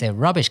 If they're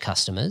rubbish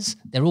customers,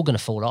 they're all going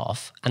to fall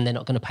off and they're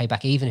not going to pay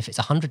back even if it's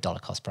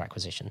 $100 cost per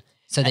acquisition.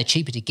 So they're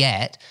cheaper to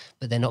get,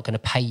 but they're not going to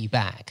pay you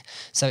back.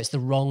 So it's the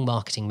wrong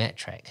marketing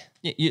metric.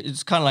 Yeah,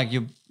 it's kind of like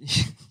your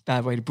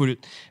bad way to put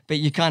it, but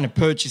you're kind of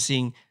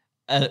purchasing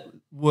a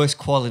worse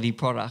quality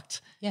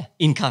product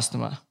in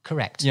customer.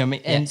 Correct. You know what I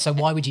mean? And so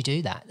why would you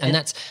do that? And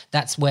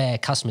that's where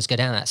customers go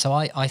down that. So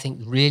I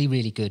think really,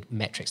 really good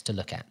metrics to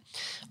look at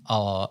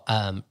are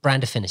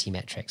brand affinity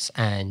metrics.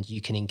 And you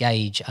can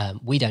engage,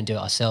 we don't do it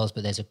ourselves,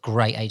 but there's a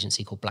great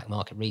agency called Black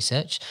Market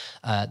Research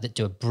that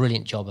do a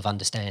brilliant job of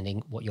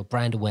understanding what your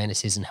brand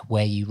awareness is and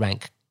where you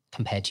rank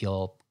compared to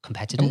your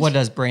competitors. And what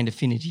does brand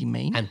affinity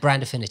mean? And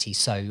brand affinity,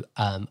 so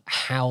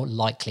how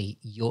likely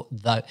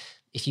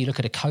if you look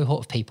at a cohort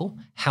of people,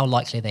 how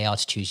likely they are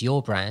to choose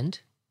your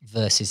brand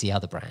versus the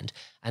other brand.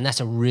 And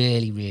that's a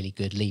really, really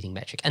good leading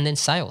metric. And then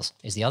sales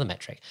is the other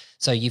metric.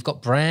 So you've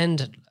got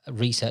brand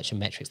research and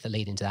metrics that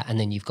lead into that. And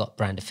then you've got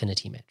brand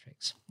affinity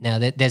metrics. Now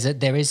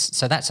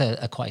so that's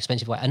a quite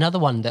expensive way. Another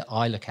one that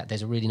I look at,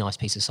 there's a really nice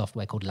piece of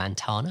software called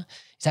Lantana.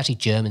 It's actually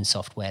German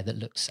software that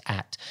looks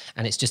at,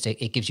 and it's just,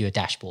 it gives you a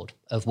dashboard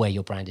of where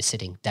your brand is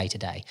sitting day to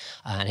day.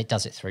 And it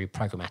does it through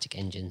programmatic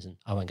engines. And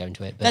I won't go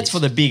into it. But that's for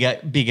the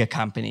bigger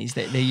companies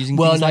that they're using.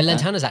 Well, things no, like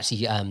Lantana's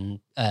actually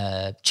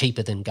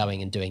cheaper than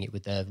going and doing it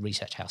with the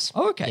research house.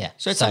 Oh, okay. Yeah.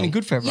 So it's something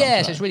good for everyone.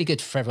 Yeah, so it's really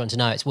good for everyone to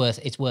know. It's worth.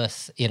 It's not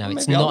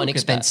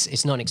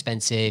it's not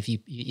expensive.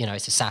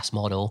 It's a SaaS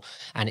model,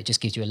 and it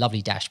just gives you a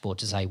lovely dashboard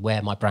to say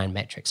where my brand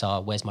metrics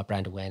are, where's my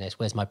brand awareness,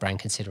 where's my brand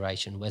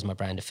consideration, where's my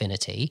brand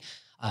affinity.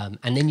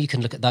 And then you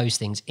can look at those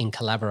things in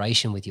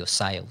collaboration with your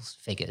sales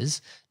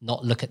figures,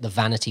 not look at the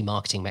vanity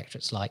marketing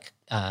metrics like,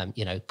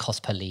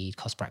 cost per lead,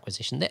 cost per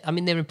acquisition.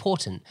 They're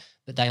important,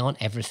 but they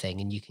aren't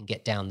everything. And you can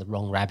get down the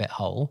wrong rabbit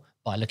hole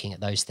by looking at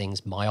those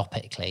things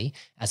myopically,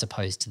 as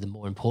opposed to the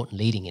more important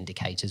leading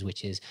indicators,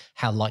 which is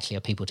how likely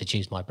are people to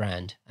choose my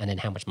brand, and then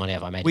how much money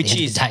have I made at the end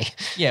of the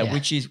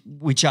day.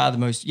 Which are the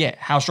most,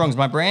 how strong is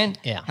my brand?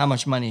 Yeah. How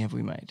much money have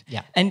we made?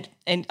 Yeah. And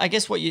I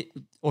guess what you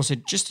also,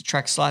 just to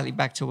track slightly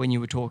back to when you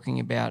were talking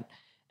about,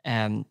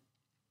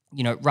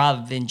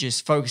 rather than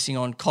just focusing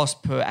on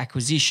cost per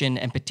acquisition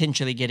and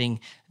potentially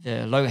getting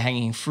the low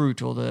hanging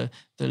fruit or the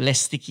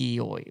less sticky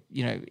or,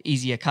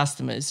 easier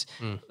customers,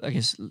 I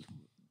guess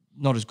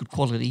not as good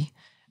quality.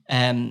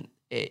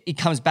 It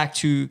comes back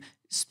to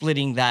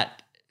splitting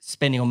that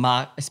spending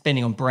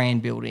on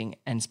brand building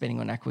and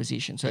spending on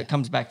acquisition. So it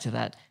comes back to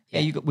that.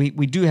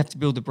 We do have to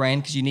build the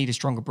brand because you need a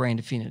stronger brand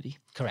affinity.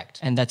 Correct.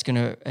 And that's going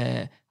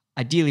to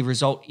ideally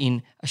result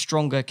in a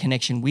stronger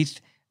connection with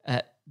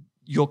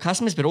your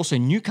customers, but also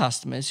new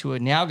customers who are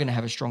now going to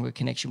have a stronger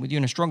connection with you.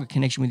 And a stronger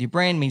connection with your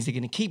brand means they're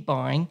going to keep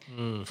buying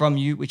from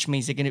you, which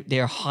means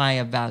they're a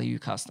higher value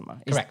customer.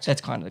 Correct.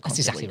 That's kind of the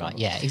concept. That's exactly right.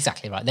 Yeah,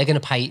 exactly right. They're going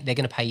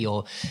to pay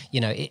your,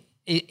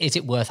 is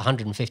it worth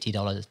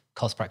 $150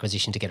 cost per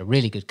acquisition to get a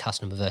really good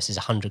customer versus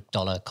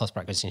 $100 cost per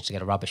acquisition to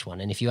get a rubbish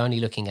one? And if you're only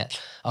looking at,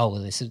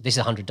 this is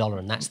 $100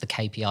 and that's the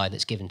KPI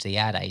that's given to the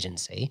ad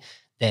agency,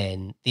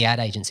 then the ad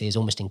agency is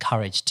almost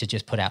encouraged to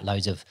just put out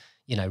loads of,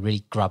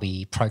 really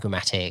grubby,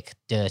 programmatic,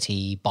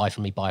 dirty, buy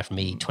from me,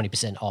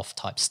 20% off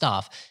type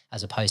stuff,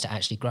 as opposed to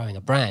actually growing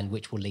a brand,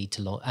 which will lead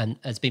to and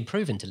has been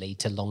proven to lead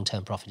to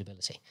long-term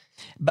profitability.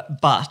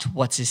 But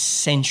what's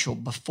essential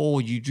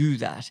before you do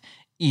that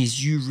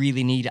is you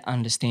really need to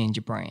understand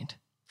your brand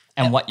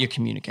and what you're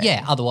communicating.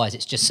 Yeah, otherwise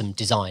it's just some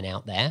design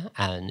out there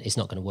and it's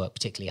not going to work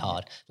particularly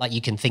hard. Like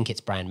you can think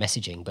it's brand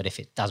messaging, but if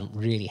it doesn't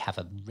really have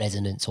a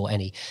resonance or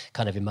any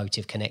kind of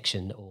emotive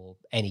connection or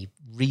any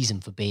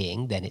reason for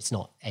being, then it's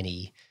not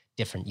any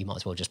different. You might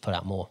as well just put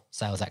out more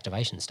sales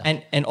activation stuff.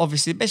 And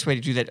obviously the best way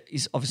to do that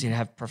is obviously to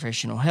have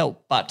professional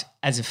help. But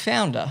as a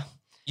founder,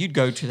 you'd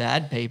go to the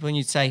ad people and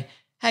you'd say,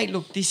 hey,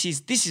 look, this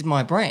is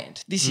my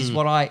brand. This is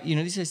what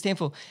this is what I stand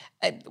for.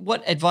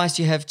 What advice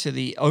do you have to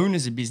the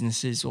owners of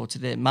businesses or to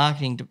their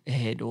marketing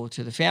head or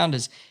to the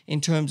founders in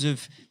terms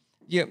of,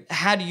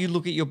 how do you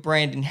look at your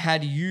brand and how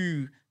do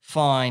you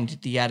find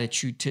the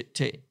attitude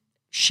to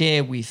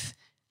share with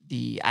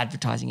the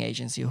advertising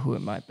agency or who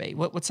it might be?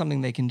 What's something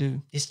they can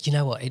do?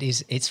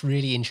 It's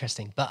really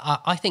interesting. But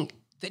I think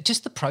that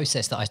just the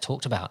process that I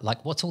talked about,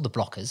 like what's all the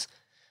blockers?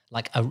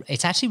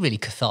 It's actually really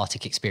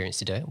cathartic experience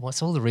to do it.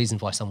 What's all the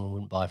reasons why someone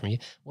wouldn't buy from you?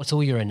 What's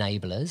all your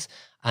enablers?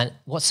 And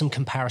what's some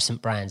comparison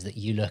brands that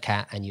you look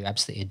at and you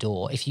absolutely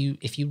adore? If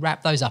you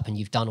wrap those up and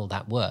you've done all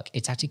that work,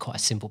 it's actually quite a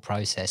simple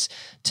process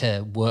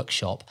to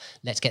workshop.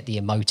 Let's get the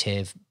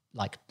emotive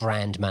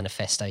brand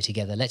manifesto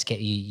together. Let's get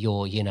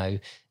your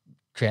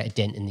create a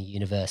dent in the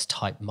universe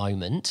type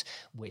moment,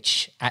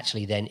 which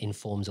actually then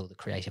informs all the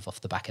creative off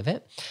the back of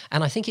it.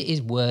 And I think it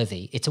is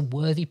worthy. It's a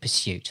worthy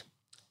pursuit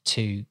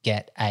to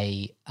get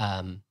a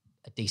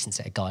decent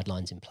set of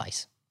guidelines in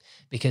place,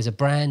 because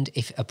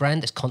if a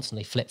brand that's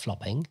constantly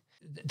flip-flopping,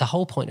 the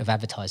whole point of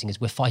advertising is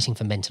we're fighting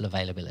for mental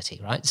availability,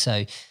 right?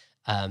 So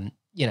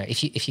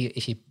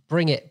if you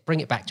bring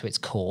it back to its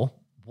core,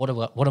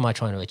 what am I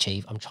trying to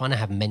achieve? I'm trying to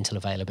have mental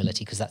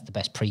availability, because that's the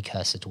best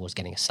precursor towards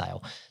getting a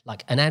sale.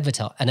 Like an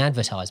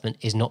advertisement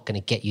is not going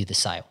to get you the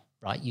sale,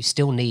 right? You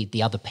still need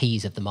the other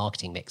P's of the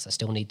marketing mix. I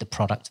still need the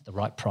product at the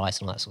right price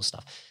and all that sort of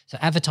stuff. So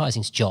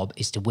advertising's job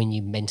is to win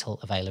you mental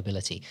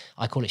availability.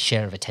 I call it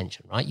share of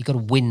attention, right? You've got to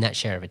win that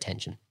share of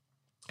attention.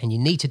 And you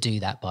need to do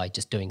that by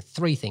just doing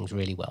three things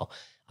really well.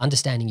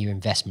 Understanding your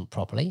investment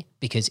properly,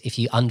 because if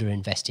you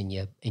underinvest in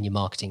your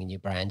marketing and your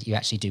brand, you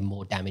actually do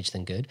more damage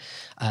than good.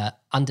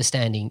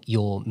 Understanding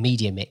your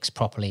media mix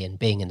properly and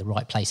being in the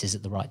right places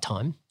at the right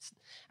time.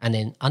 And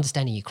then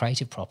understanding your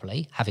creative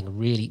properly, having a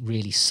really,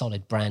 really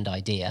solid brand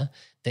idea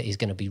that is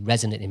going to be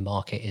resonant in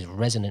market, is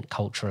resonant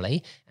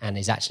culturally, and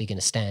is actually going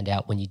to stand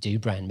out when you do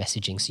brand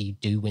messaging, so you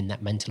do win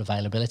that mental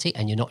availability,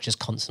 and you're not just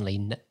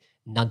constantly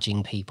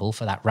nudging people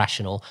for that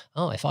rational,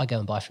 if I go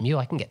and buy from you,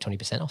 I can get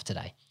 20% off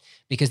today.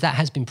 Because that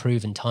has been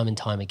proven time and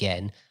time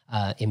again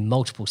in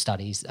multiple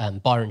studies.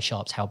 Byron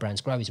Sharp's How Brands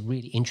Grow is a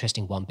really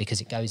interesting one,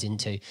 because it goes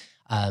into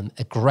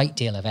a great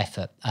deal of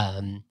effort.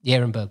 The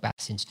Ehrenberg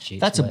Bass Institute.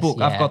 That's a book.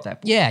 I've got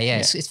that book. Yeah.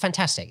 It's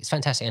fantastic. It's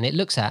fantastic. And it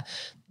looks at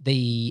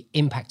the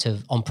impact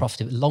on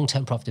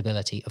long-term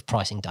profitability of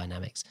pricing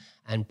dynamics.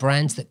 And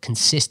brands that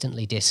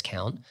consistently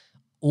discount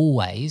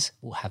always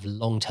will have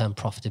long-term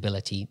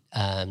profitability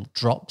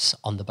drops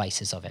on the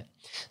basis of it.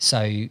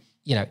 So,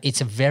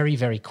 it's a very,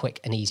 very quick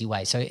and easy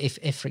way. So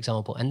if, for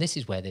example, and this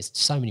is where there's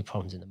so many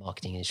problems in the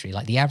marketing industry,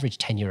 like the average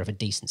tenure of a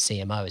decent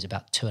CMO is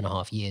about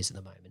 2.5 years at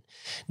the moment.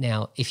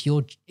 Now, if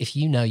you've got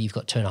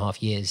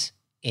 2.5 years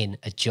in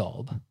a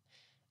job,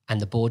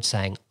 and the board's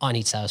saying, I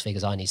need sales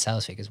figures,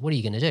 what are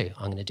you going to do?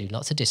 I'm going to do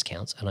lots of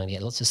discounts and I'm going to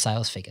get lots of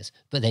sales figures.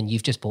 But then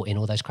you've just brought in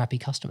all those crappy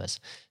customers.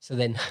 So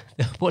then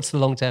what's the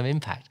long-term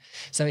impact?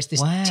 So it's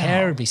this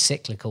terribly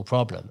cyclical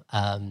problem.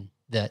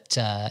 That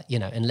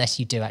unless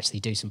you do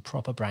actually do some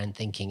proper brand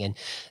thinking, and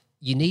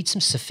you need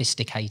some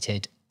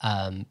sophisticated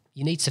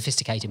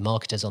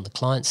marketers on the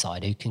client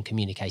side who can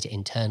communicate it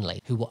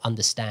internally, who will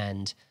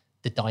understand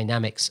the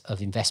dynamics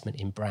of investment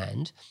in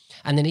brand.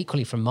 And then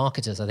equally from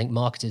marketers, I think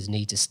marketers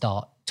need to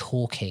start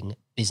talking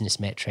business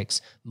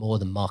metrics more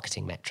than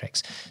marketing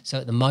metrics. So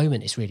at the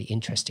moment, it's really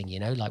interesting,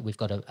 we've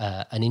got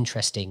an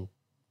interesting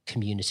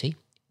community.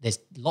 There's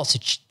lots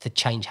of the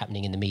change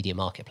happening in the media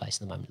marketplace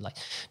at the moment. Like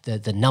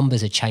the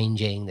numbers are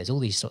changing. There's all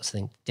these sorts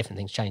of different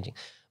things changing.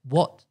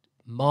 What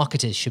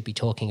marketers should be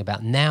talking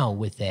about now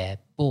with their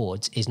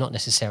boards is not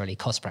necessarily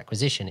cost per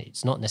acquisition.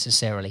 It's not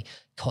necessarily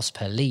cost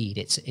per lead.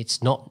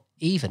 It's not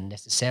even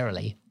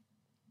necessarily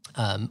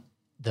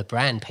the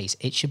brand piece.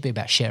 It should be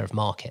about share of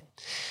market.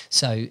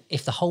 So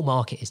if the whole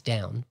market is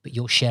down, but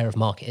your share of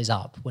market is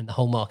up, when the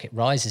whole market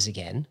rises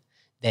again,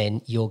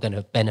 then you're going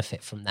to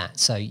benefit from that.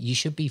 So you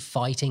should be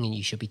fighting and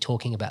you should be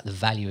talking about the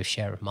value of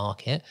share of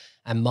market,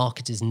 and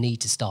marketers need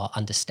to start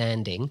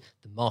understanding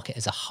the market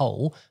as a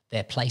whole,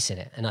 their place in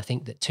it. And I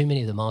think that too many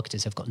of the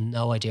marketers have got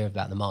no idea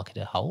about the market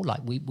as a whole.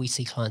 Like we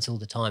see clients all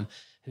the time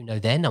who know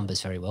their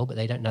numbers very well, but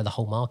they don't know the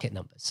whole market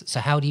numbers.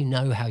 So how do you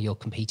know how you're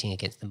competing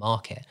against the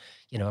market?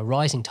 A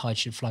rising tide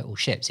should float all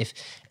ships.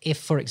 If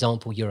for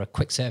example, you're a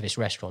quick service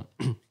restaurant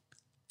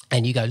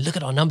and you go, look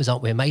at our numbers,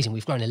 aren't we amazing?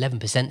 We've grown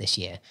 11% this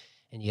year.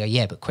 And you go,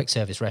 yeah, but quick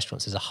service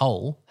restaurants as a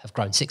whole have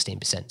grown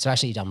 16%. So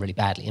actually you've done really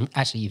badly. And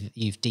actually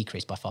you've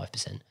decreased by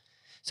 5%.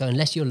 So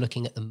unless you're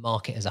looking at the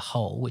market as a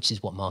whole, which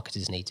is what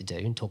marketers need to do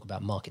and talk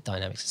about market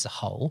dynamics as a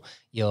whole,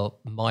 you're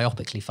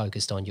myopically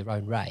focused on your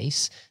own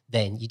race,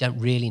 then you don't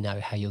really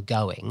know how you're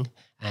going,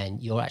 and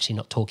you're actually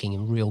not talking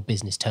in real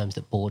business terms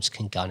that boards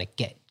can kind of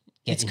get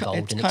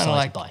involved and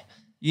excited by.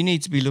 You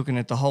need to be looking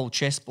at the whole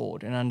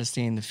chessboard and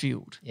understand the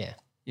field. Yeah.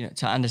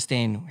 To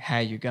understand how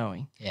you're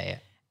going. Yeah.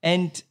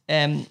 And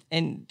can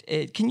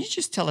you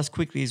just tell us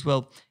quickly as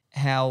well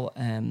how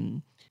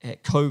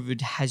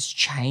COVID has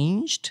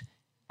changed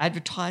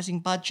advertising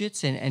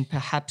budgets and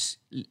perhaps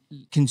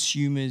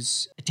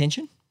consumers'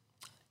 attention?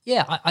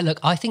 Yeah,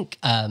 I think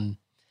the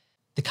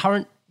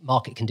current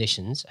market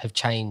conditions have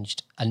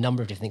changed a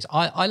number of different things.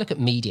 I look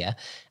at media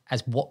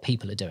as what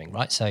people are doing,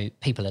 right? So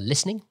people are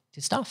listening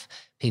to stuff,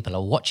 people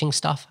are watching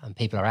stuff, and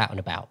people are out and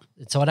about.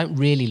 So I don't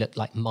really look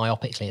like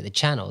myopically at the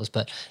channels,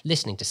 but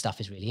listening to stuff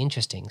is really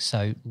interesting.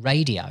 So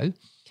radio,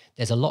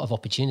 there's a lot of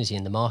opportunity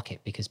in the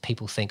market because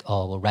people think,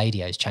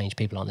 radio's changed,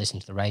 people aren't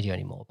listening to the radio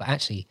anymore. But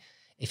actually,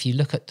 If you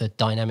look at the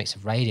dynamics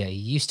of radio, you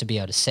used to be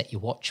able to set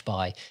your watch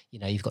by,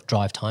 you've got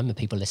drive time and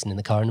people listen in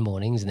the car in the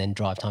mornings and then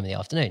drive time in the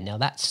afternoon. Now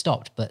that's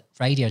stopped, but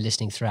radio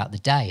listening throughout the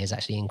day has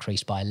actually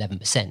increased by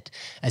 11%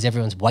 as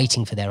everyone's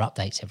waiting for their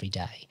updates every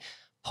day.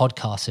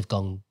 Podcasts have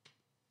gone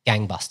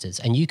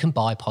gangbusters, and you can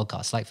buy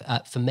podcasts. Like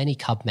for many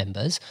Cub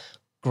members,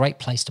 great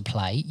place to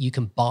play. You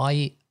can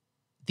buy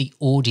the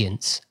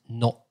audience,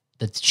 not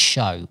the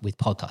show, with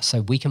podcasts.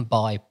 So we can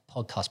buy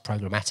podcasts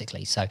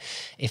programmatically. So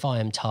if I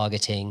am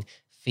targeting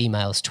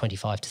females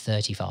 25 to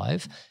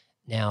 35.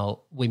 Now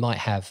we might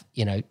have,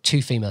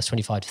 two females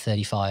 25 to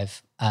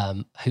 35,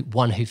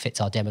 one who fits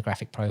our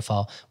demographic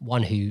profile,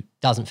 one who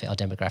doesn't fit our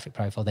demographic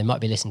profile. They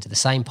might be listening to the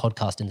same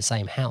podcast in the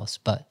same house,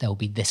 but they'll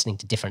be listening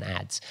to different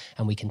ads.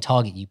 And we can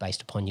target you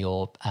based upon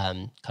your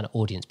kind of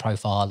audience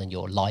profile and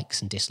your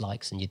likes and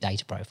dislikes and your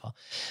data profile.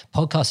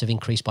 Podcasts have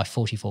increased by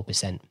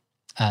 44%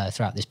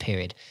 throughout this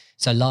period.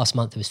 So last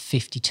month there was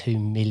 52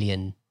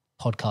 million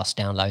podcasts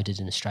downloaded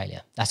in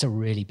Australia. That's a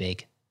really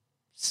big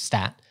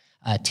stat.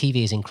 TV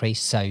has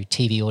increased, so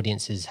TV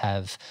audiences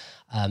have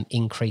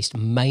increased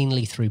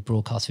mainly through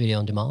broadcast video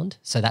on demand.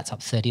 So that's up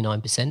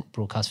 39%,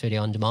 broadcast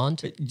video on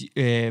demand.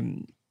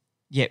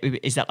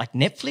 Is that like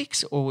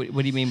Netflix, or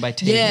what do you mean by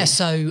TV? Yeah,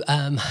 so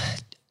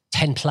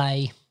 10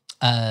 Play,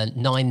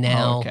 9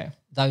 Now, okay.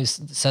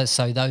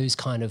 Those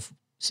kind of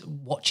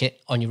watch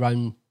it on your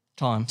own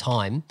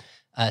time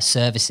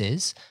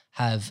services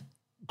have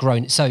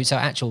grown. So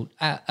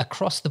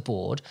across the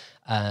board,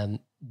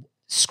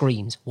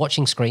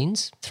 watching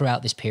screens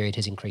throughout this period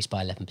has increased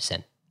by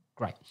 11%.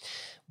 Great.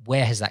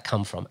 Where has that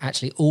come from?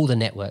 Actually, all the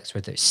networks,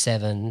 whether it's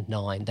 7,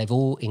 9, they've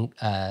all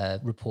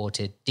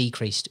reported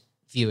decreased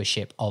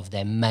viewership of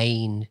their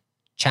main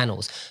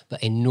channels,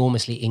 but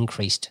enormously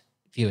increased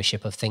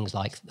viewership of things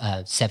like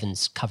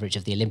 7's coverage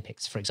of the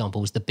Olympics, for example,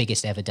 was the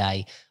biggest ever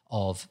day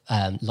of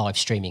live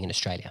streaming in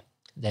Australia,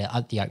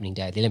 the opening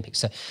day of the Olympics.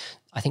 So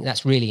I think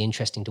that's really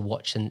interesting to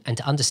watch and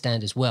to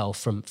understand as well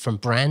from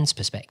brands'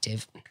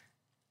 perspective.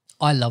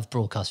 I love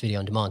broadcast video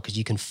on demand because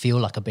you can feel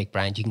like a big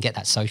brand. You can get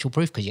that social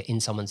proof because you're in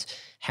someone's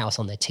house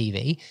on their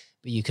TV,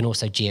 but you can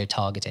also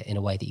geo-target it in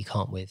a way that you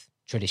can't with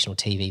traditional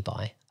TV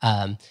buy.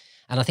 And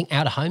I think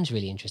out of home is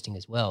really interesting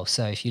as well.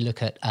 So if you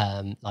look at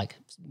like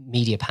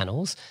media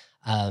panels,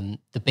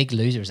 the big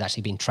loser has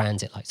actually been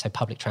transit. So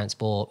public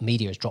transport,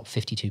 media has dropped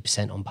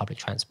 52% on public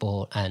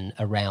transport and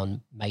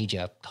around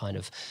major kind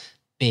of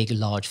big,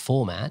 large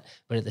format.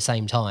 But at the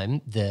same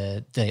time,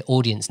 the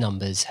audience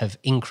numbers have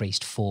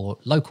increased for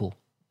local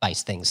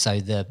based things.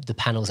 So the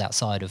panels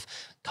outside of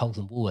Coles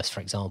and Woolworths,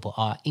 for example,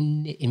 are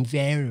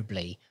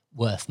invariably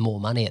worth more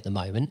money at the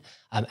moment.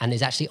 And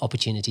there's actually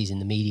opportunities in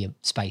the media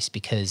space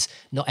because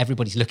not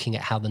everybody's looking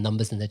at how the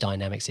numbers and the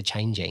dynamics are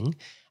changing.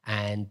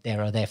 And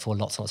there are therefore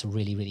lots and lots of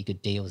really, really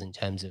good deals in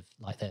terms of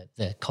like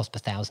the cost per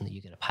thousand that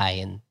you're going to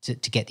pay and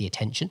to get the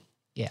attention.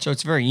 Yeah. So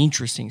it's a very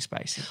interesting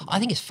space. I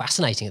think it's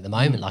fascinating at the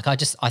moment. Like I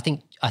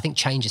think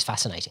change is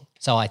fascinating.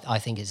 So I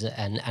think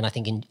and I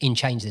think in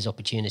change there's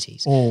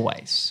opportunities.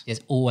 Always.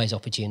 There's always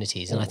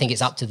opportunities. And I think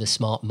it's up to the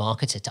smart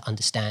marketer to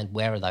understand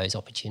where are those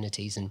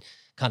opportunities and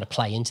kind of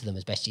play into them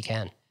as best you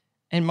can.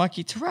 And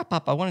Mikey, to wrap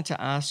up, I wanted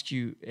to ask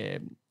you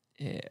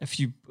a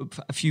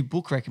few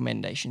book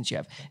recommendations you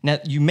have. Now,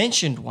 you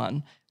mentioned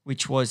one,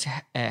 which was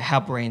How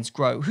Brands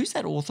Grow. Who's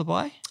that author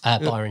by?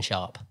 Byron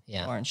Sharp.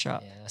 Yeah. Byron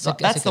Sharp. Yeah,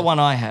 that's the one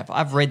I have.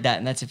 I've read that,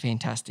 and that's a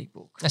fantastic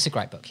book. That's a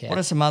great book, yeah. What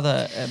are some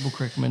other book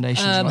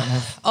recommendations you might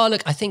have? Oh,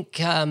 look, I think,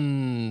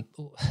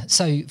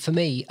 so for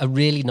me, a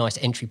really nice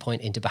entry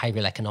point into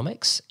behavioral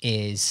economics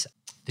is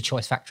The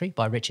Choice Factory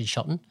by Richard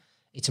Shotton.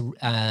 It's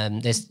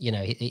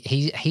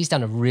he's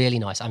done a really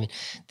nice. I mean,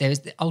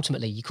 there's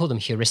ultimately you call them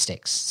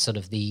heuristics, sort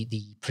of the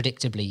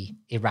predictably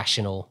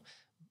irrational,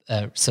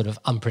 sort of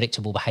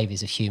unpredictable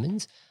behaviors of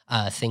humans.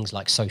 Things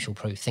like social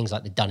proof, things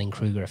like the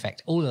Dunning-Kruger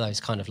effect, all of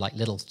those kind of like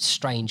little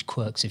strange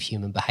quirks of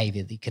human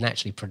behavior that you can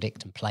actually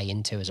predict and play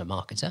into as a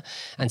marketer.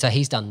 And so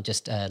he's done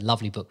just a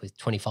lovely book with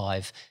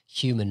 25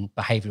 human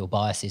behavioral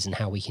biases and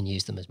how we can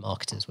use them as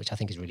marketers, which I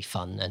think is really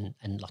fun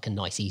and like a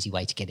nice, easy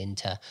way to get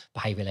into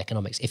behavioral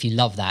economics. If you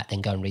love that,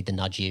 then go and read the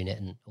Nudge Unit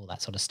and all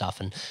that sort of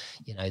stuff. And,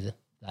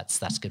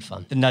 that's good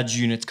fun. The Nudge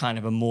Unit's kind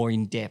of a more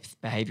in-depth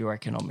behavioral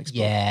economics book.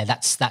 Yeah,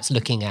 that's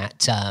looking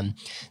at,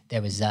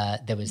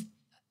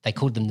 they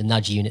called them the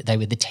Nudge Unit. They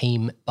were the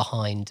team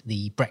behind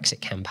the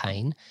Brexit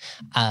campaign,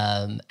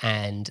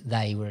 and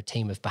they were a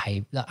team of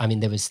behaviour. I mean,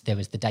 there was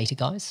the data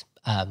guys,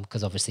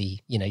 because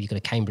obviously, you've got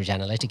a Cambridge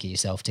Analytica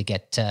yourself to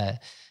get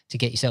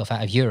yourself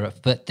out of Europe.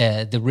 But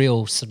the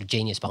real sort of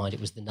genius behind it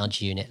was the Nudge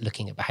Unit,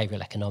 looking at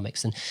behavioural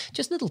economics and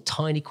just little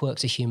tiny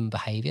quirks of human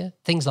behaviour.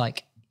 Things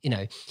like,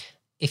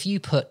 if you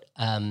put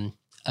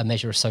a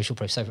measure of social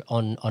proof, so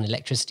on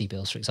electricity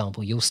bills, for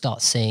example, you'll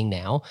start seeing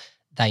now.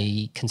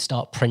 They can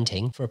start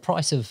printing for a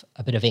price of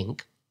a bit of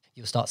ink.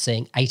 You'll start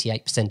seeing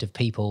 88% of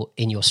people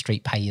in your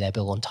street pay their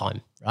bill on time,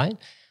 right?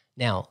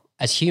 Now,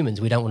 as humans,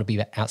 we don't want to be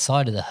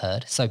outside of the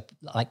herd. So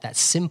like that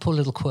simple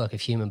little quirk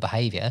of human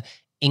behavior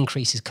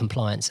increases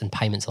compliance and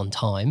payments on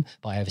time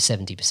by over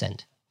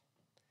 70%.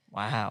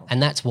 Wow.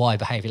 And that's why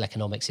behavioral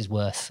economics is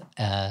worth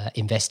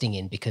investing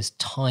in, because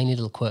tiny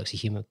little quirks of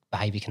human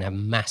behavior can have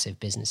massive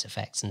business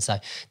effects. And so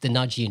the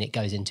nudge unit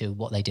goes into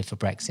what they did for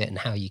Brexit and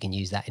how you can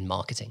use that in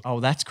marketing. Oh,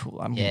 that's cool.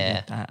 I'm going to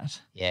get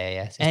that.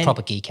 Yeah. So it's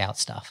proper geek out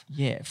stuff.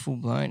 Yeah, full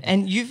blown.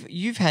 And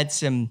you've had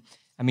some,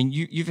 I mean,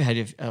 you've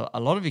had a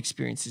lot of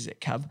experiences at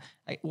Cub.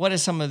 What are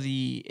some of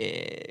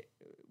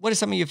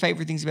your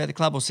favorite things about the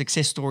club, or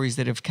success stories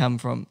that have come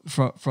from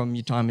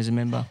your time as a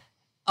member?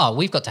 Oh,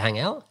 we've got to hang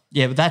out.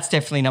 Yeah, but that's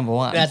definitely number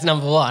one. That's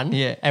number one.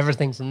 Yeah.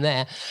 Everything from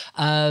there.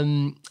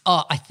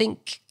 I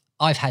think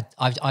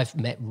I've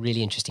met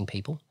really interesting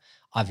people.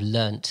 I've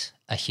learnt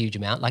a huge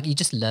amount. Like, you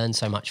just learn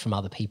so much from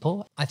other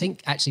people. I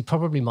think actually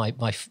probably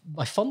my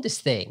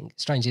fondest thing,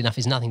 strangely enough,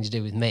 is nothing to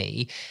do with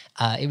me.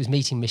 It was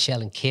meeting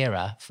Michelle and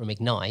Kira from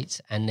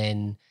Ignite, and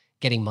then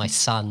getting my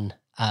son.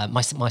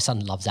 My son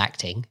loves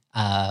acting.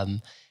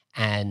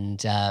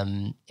 And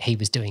he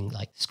was doing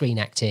like screen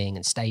acting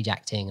and stage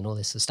acting and all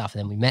this sort of stuff. And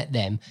then we met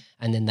them,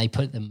 and then they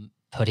put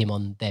him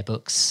on their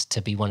books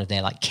to be one of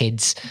their like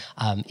kids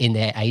in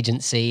their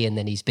agency. And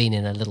then he's been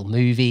in a little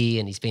movie,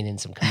 and he's been in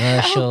some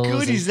commercials. How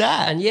good is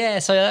that? And yeah,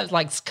 so that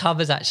like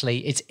covers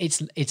actually.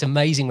 It's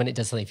amazing when it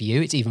does something for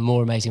you. It's even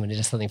more amazing when it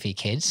does something for your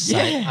kids. So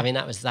I mean,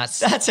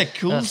 that's a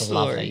cool story.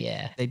 Lovely,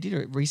 yeah, they did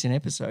a recent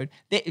episode.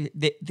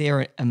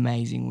 They're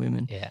amazing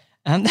women. Yeah.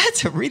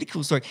 That's a really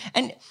cool story.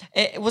 And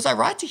was I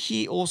right to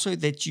hear also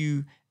that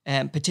you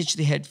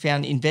potentially had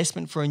found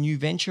investment for a new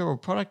venture or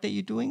product that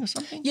you're doing or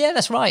something? Yeah,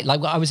 that's right.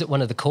 Like, I was at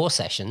one of the core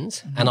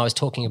sessions, and I was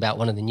talking about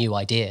one of the new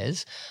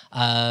ideas,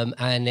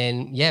 and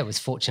then was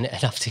fortunate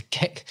enough to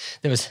get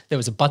there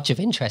was a bunch of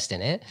interest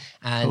in it,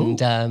 and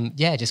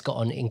just got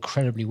on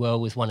incredibly well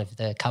with one of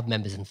the Cub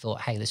members, and thought,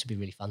 hey, this would be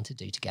really fun to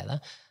do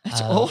together. That's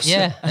awesome.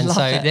 Yeah, I love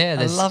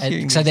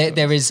that.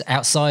 There is,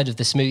 outside of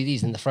the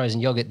smoothies and the frozen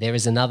yogurt, there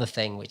is another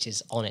thing which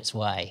is on its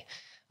way.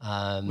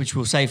 Which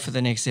we'll save for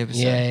the next episode.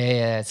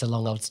 Yeah. It's a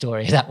long old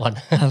story, that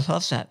one. I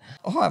love that.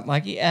 All right,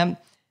 Mikey. To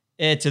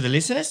the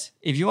listeners,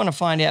 if you want to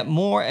find out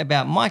more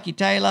about Mikey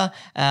Taylor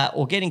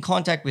or get in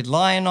contact with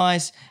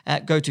Lionize,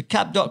 go to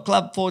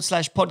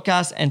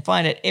cub.club/podcast and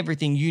find out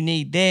everything you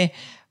need there.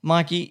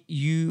 Mikey,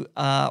 you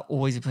are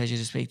always a pleasure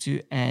to speak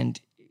to. And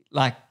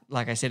like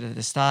I said at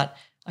the start,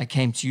 I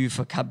came to you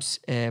for Cub's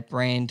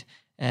brand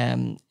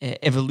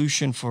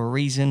evolution for a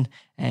reason,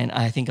 and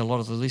I think a lot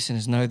of the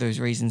listeners know those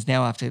reasons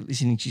now after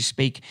listening to you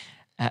speak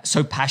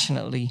so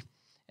passionately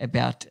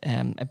about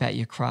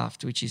your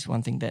craft, which is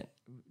one thing that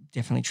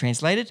definitely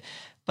translated.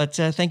 But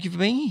thank you for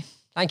being here.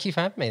 Thank you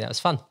for having me. That was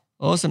fun.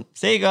 Awesome.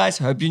 See you guys.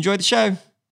 Hope you enjoyed the show.